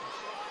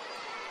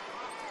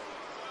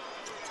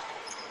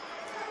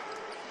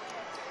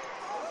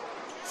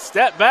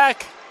 Step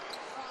back.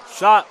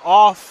 Shot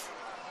off.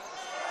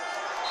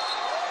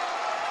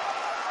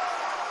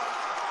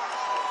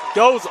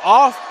 Goes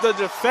off the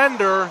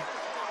defender.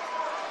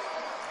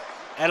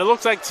 And it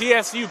looks like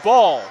TSU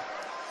ball.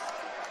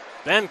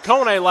 Ben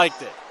Kone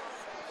liked it.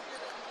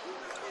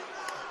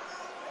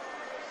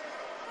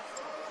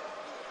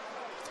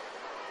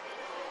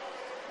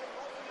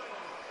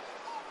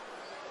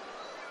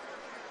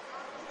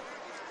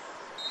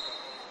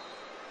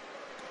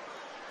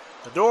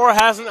 The door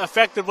hasn't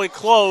effectively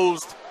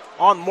closed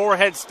on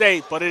Morehead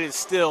State, but it is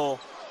still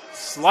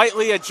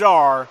slightly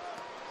ajar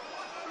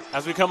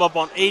as we come up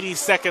on 80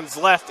 seconds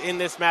left in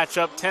this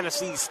matchup.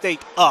 Tennessee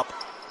State up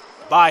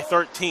by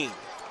 13.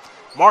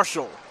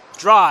 Marshall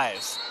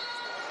drives.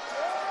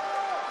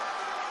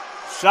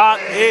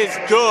 Shot is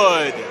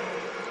good.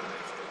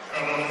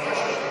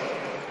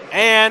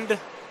 And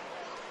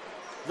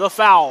the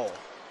foul.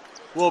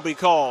 will be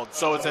called.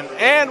 So it's an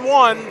and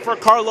one for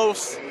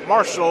Carlos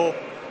Marshall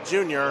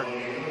Jr.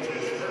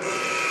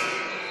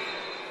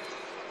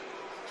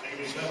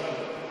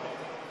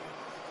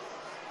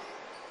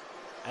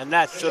 And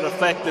that should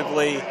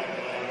effectively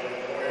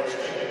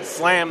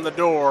slam the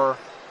door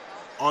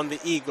on the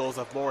Eagles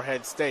of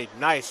Morehead State.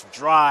 Nice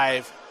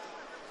drive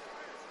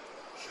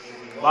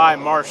by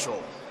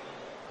Marshall.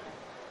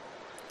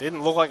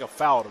 Didn't look like a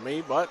foul to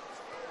me, but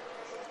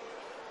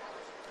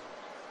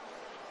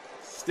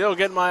still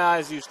getting my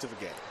eyes used to the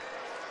game.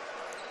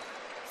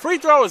 Free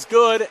throw is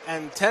good,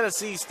 and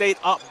Tennessee State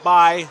up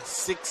by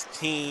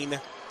 16.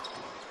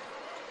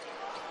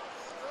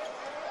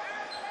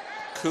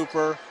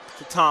 Cooper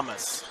to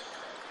Thomas.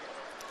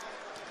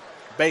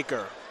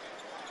 Baker.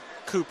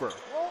 Cooper.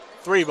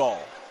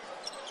 3-ball.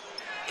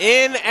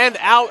 In and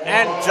out,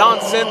 and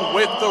Johnson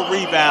with the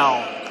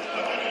rebound.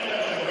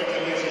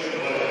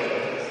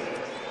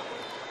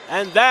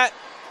 And that,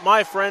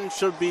 my friend,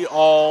 should be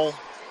all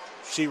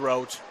she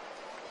wrote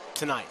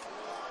tonight.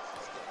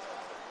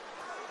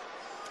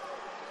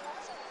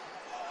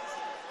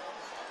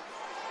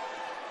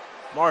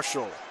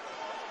 Marshall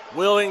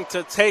willing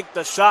to take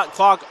the shot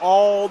clock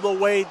all the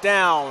way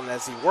down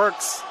as he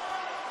works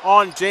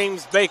on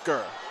James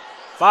Baker.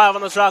 5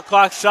 on the shot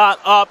clock, shot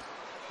up,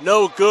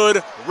 no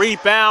good.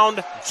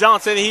 Rebound,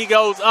 Johnson, he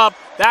goes up,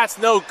 that's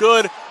no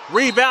good.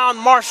 Rebound,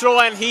 Marshall,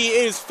 and he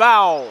is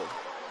fouled.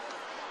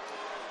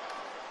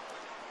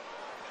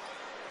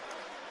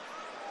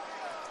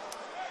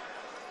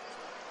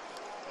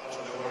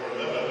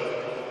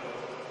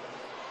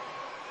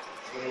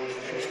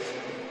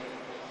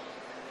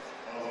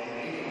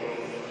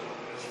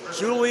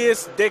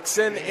 Julius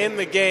Dixon in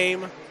the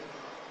game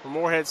for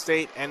Morehead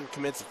State and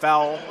commits a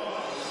foul.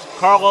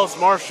 Carlos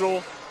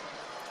Marshall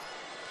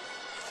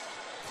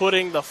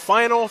putting the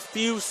final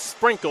few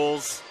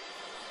sprinkles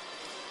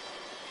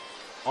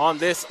on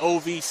this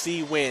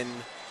OVC win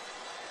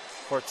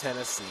for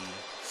Tennessee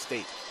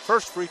State.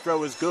 First free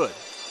throw is good.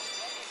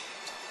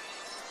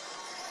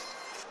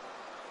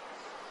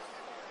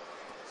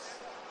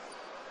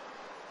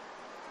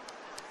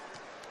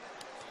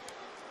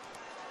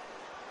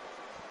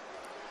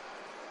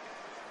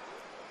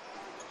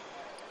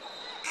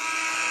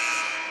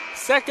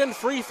 Second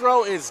free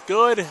throw is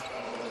good.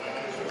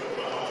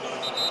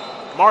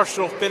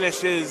 Marshall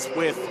finishes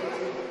with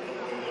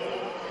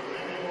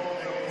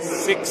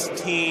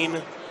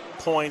 16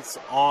 points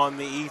on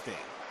the evening.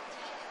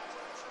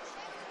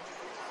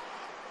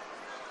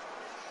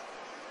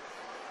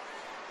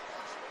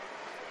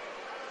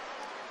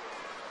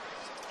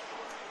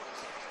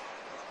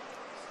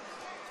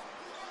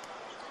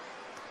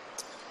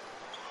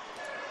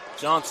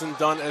 Johnson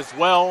done as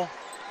well.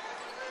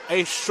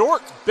 A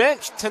short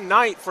bench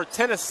tonight for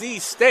Tennessee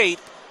State.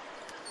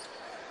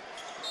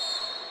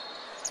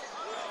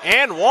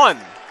 And one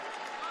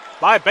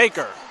by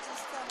Baker.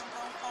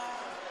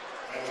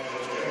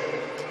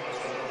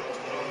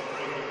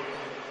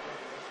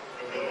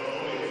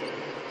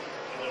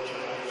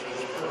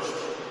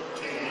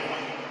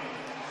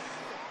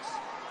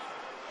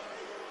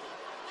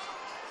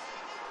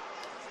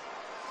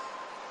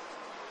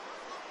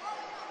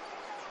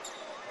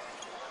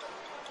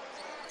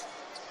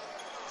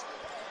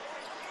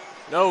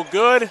 No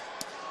good.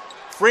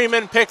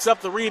 Freeman picks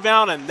up the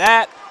rebound, and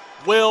that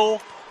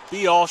will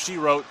be all she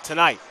wrote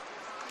tonight.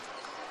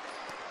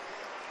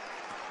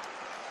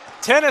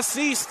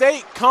 Tennessee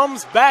State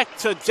comes back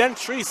to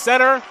Gentry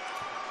Center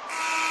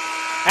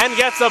and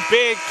gets a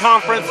big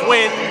conference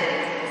win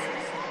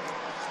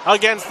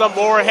against the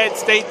Morehead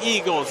State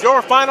Eagles.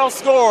 Your final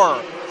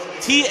score,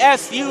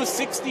 TSU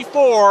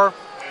 64,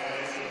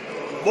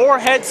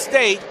 Morehead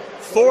State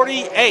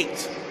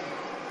 48.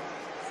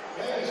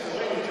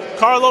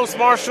 Carlos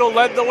Marshall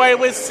led the way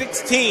with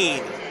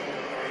 16.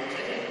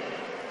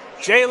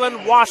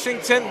 Jalen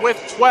Washington with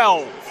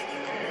 12.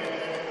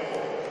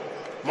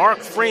 Mark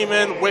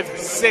Freeman with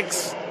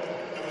 6,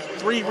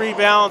 3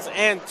 rebounds,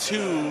 and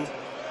 2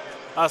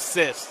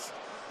 assists.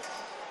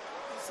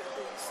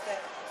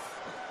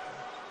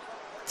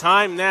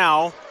 Time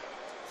now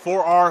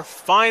for our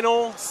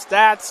final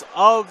stats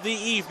of the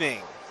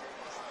evening.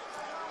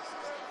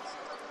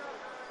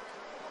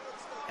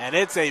 And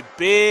it's a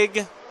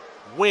big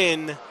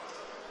win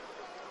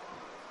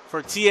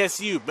for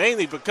TSU,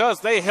 mainly because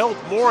they held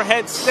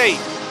Morehead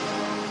State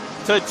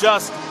to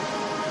just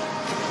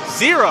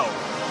 0.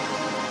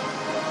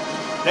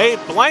 They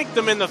blanked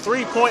them in the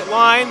three-point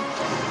line.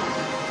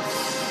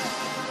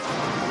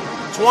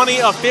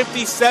 20 of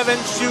 57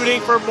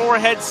 shooting for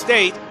Morehead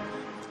State.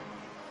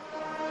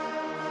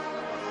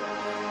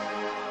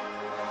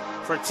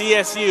 For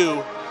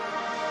TSU,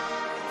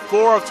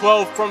 4 of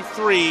 12 from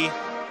 3.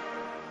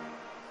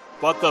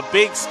 But the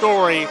big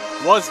story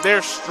was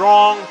their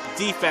strong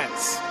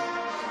defense,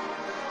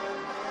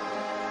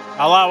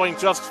 allowing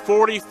just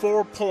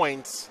 44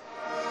 points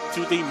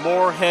to the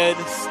Morehead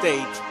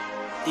State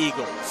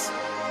Eagles.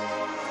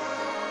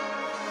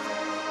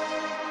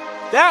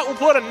 That will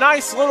put a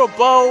nice little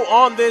bow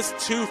on this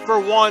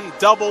 2-for-1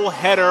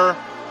 doubleheader.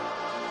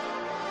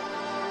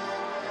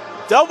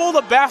 double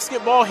the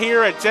basketball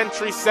here at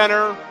Gentry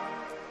Center.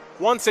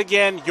 Once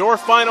again, your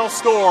final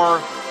score,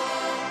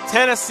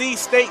 Tennessee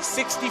State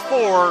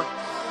 64,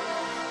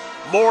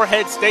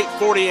 Morehead State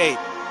 48.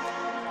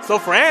 So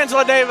for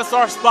Angela Davis,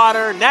 our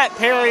spotter, Nat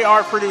Perry,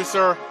 our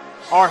producer,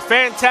 our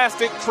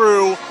fantastic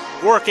crew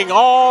working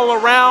all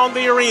around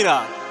the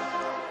arena,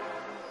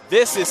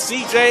 this is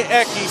CJ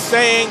Ecke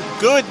saying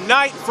good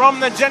night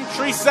from the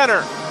Gentry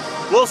Center.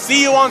 We'll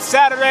see you on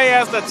Saturday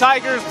as the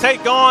Tigers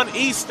take on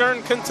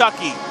Eastern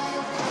Kentucky.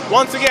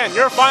 Once again,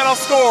 your final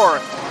score,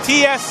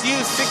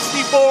 TSU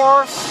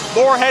 64,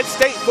 Morehead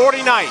State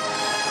 49.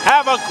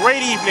 Have a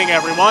great evening,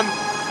 everyone.